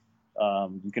City.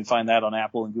 You can find that on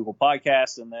Apple and Google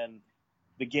Podcasts. And then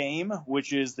The Game,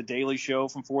 which is the daily show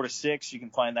from 4 to 6. You can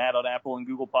find that on Apple and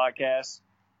Google Podcasts.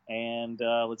 And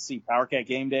let's see, Power Cat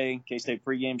Game Day, K-State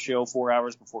pregame show 4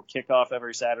 hours before kickoff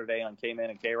every Saturday on K-Man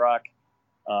and K-Rock.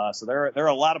 So there are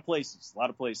a lot of places where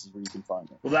you can find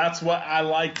it. Well, that's what I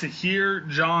like to hear.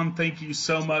 John, thank you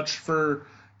so much for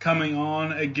coming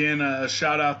on. Again, a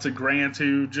shout out to Grant,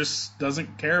 who just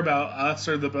doesn't care about us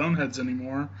or the Boneheads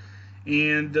anymore.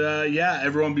 And,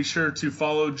 everyone be sure to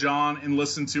follow John and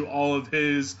listen to all of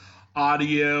his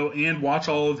audio and watch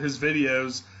all of his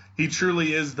videos. He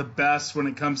truly is the best when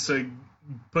it comes to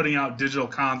putting out digital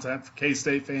content for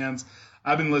K-State fans.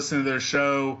 I've been listening to their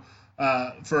show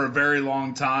for a very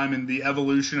long time, and the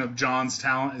evolution of John's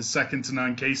talent is second to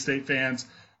none. K-State fans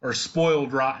are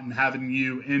spoiled rotten having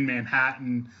you in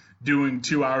Manhattan doing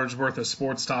 2 hours worth of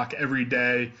sports talk every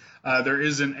day. There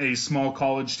isn't a small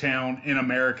college town in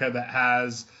America that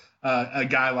has a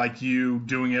guy like you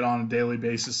doing it on a daily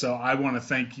basis. So I want to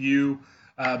thank you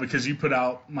because you put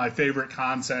out my favorite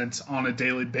content on a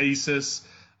daily basis.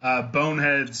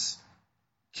 Boneheads,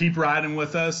 keep riding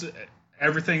with us.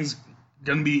 Everything's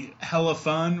going to be hella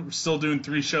fun. We're still doing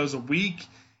 3 shows a week.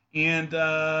 And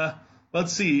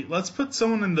let's see. Let's put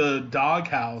someone in the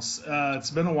doghouse.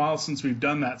 It's been a while since we've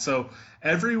done that. So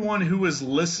everyone who is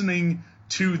listening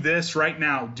to this right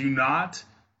now, do not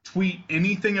tweet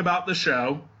anything about the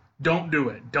show. Don't do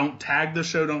it. Don't tag the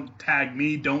show. Don't tag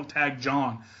me. Don't tag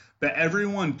John. But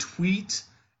everyone tweet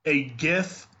a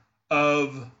GIF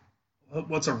of,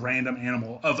 what's a random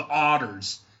animal, of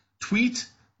otters. Tweet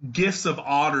GIFs of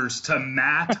otters to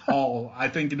Matt Hall. I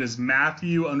think it is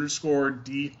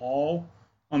Matthew_D Hall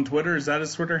on Twitter. Is that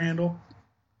his Twitter handle?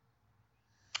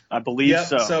 I believe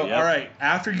so. So, yep. All right,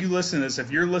 after you listen to this, if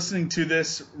you're listening to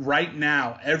this right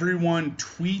now, everyone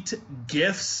tweet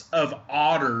GIFs of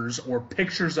otters or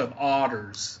pictures of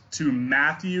otters to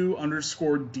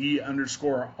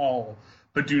Matthew_D_Hall,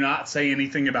 but do not say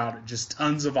anything about it. Just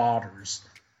tons of otters.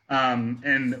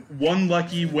 And one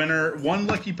lucky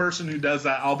person who does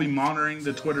that, I'll be monitoring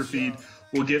the Twitter feed,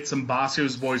 will get some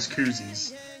Bosco's Boys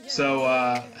koozies. So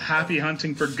happy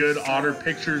hunting for good otter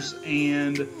pictures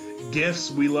and GIFs.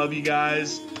 We love you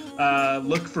guys.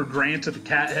 Look for Grant at the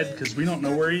cat head because we don't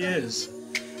know where he is.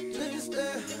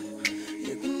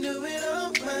 You can do it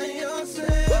all by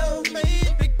yourself,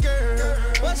 baby girl.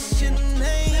 What's your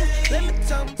name? Let me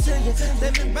talk to you.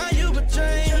 Let me buy you a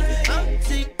drink. I'm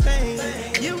T-Pain.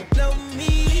 You know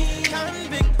me.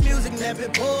 Convict music, never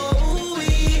boy.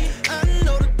 I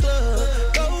know the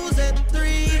club goes at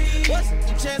 3. What's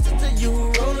the chances of you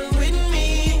rolling with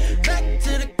me? Back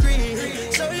to the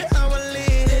crib. Show you how I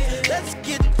live. Let's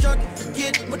get drunk and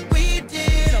forget what we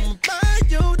did. I'ma buy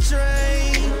you a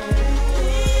drink.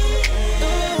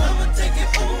 I'ma take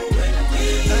it home with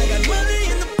me. I got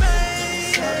money in the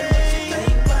bank.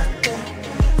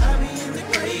 I be in the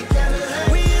great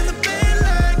Cadillac. We in the bed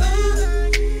like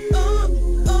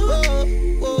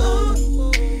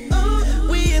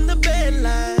we in the bed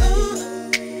like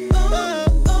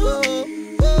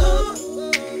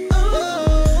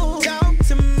talk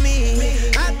to me.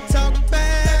 I talk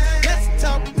back. Let's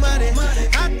talk money.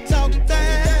 I talk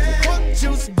that. Quote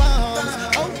juice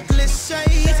bombs. Oakley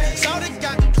shades. Shorty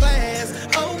got class.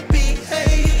 Oh,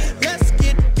 behave. Let's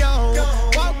get gone.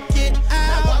 Walk it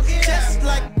out. Just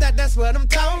like that. That's what I'm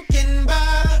talking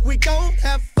about. We gon'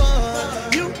 have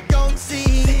fun. You gon'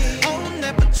 see. On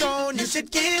that Patron, you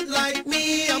should get like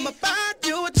me. I'ma buy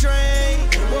you a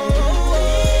drink.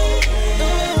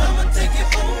 I'ma take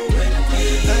it home with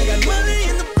me. I got money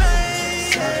in the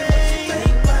bank.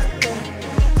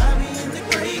 I be in the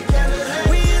great Cadillac.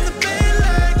 We in the bed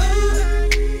like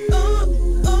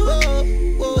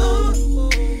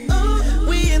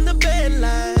we in the bed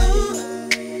like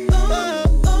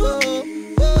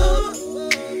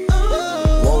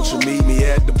Won't you meet me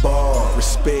at the bar?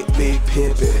 Respect big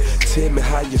pimpin'. Tell me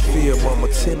how you feel, mama.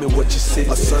 Tell me what you see.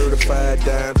 A certified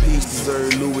dime piece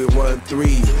deserve Louis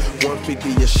 1-3.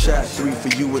 150 a shot, 3 for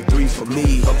you and 3 for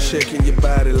me. I'm checking your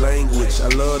body language. I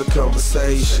love the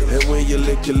conversation. And when you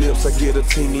lick your lips, I get a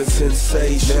tingling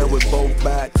sensation. Now we're both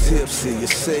back tipsy. You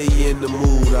say you're in the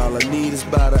mood. All I need is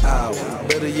about an hour.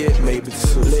 Better yet, maybe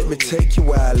 2. Let me take you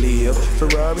where I live.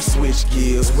 Ferrari switch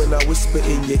gears. When I whisper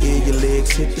in your ear, your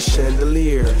legs hit the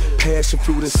chandelier. Passion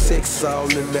fruit and sex all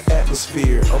in the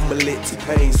atmosphere. I'ma let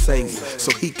T-Pain sing it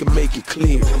so he can make it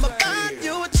clear. I'ma buy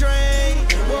you a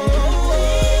drink.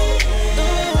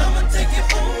 I'ma take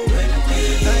it home with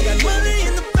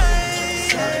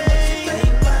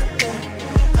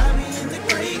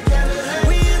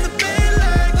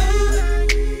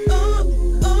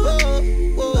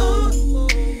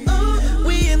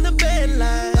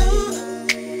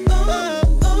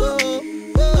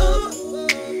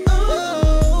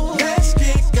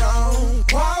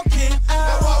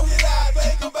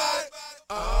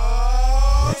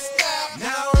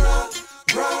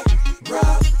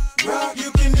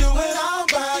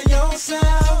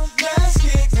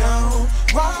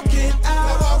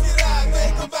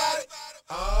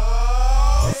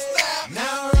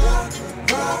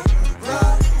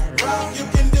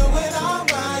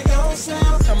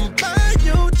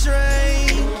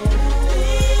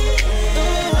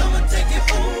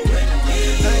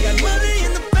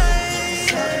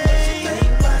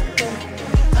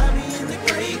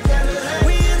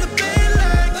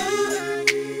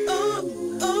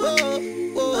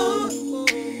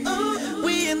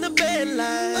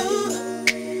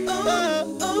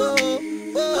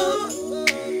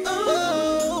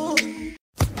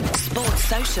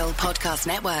Social Podcast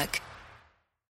Network.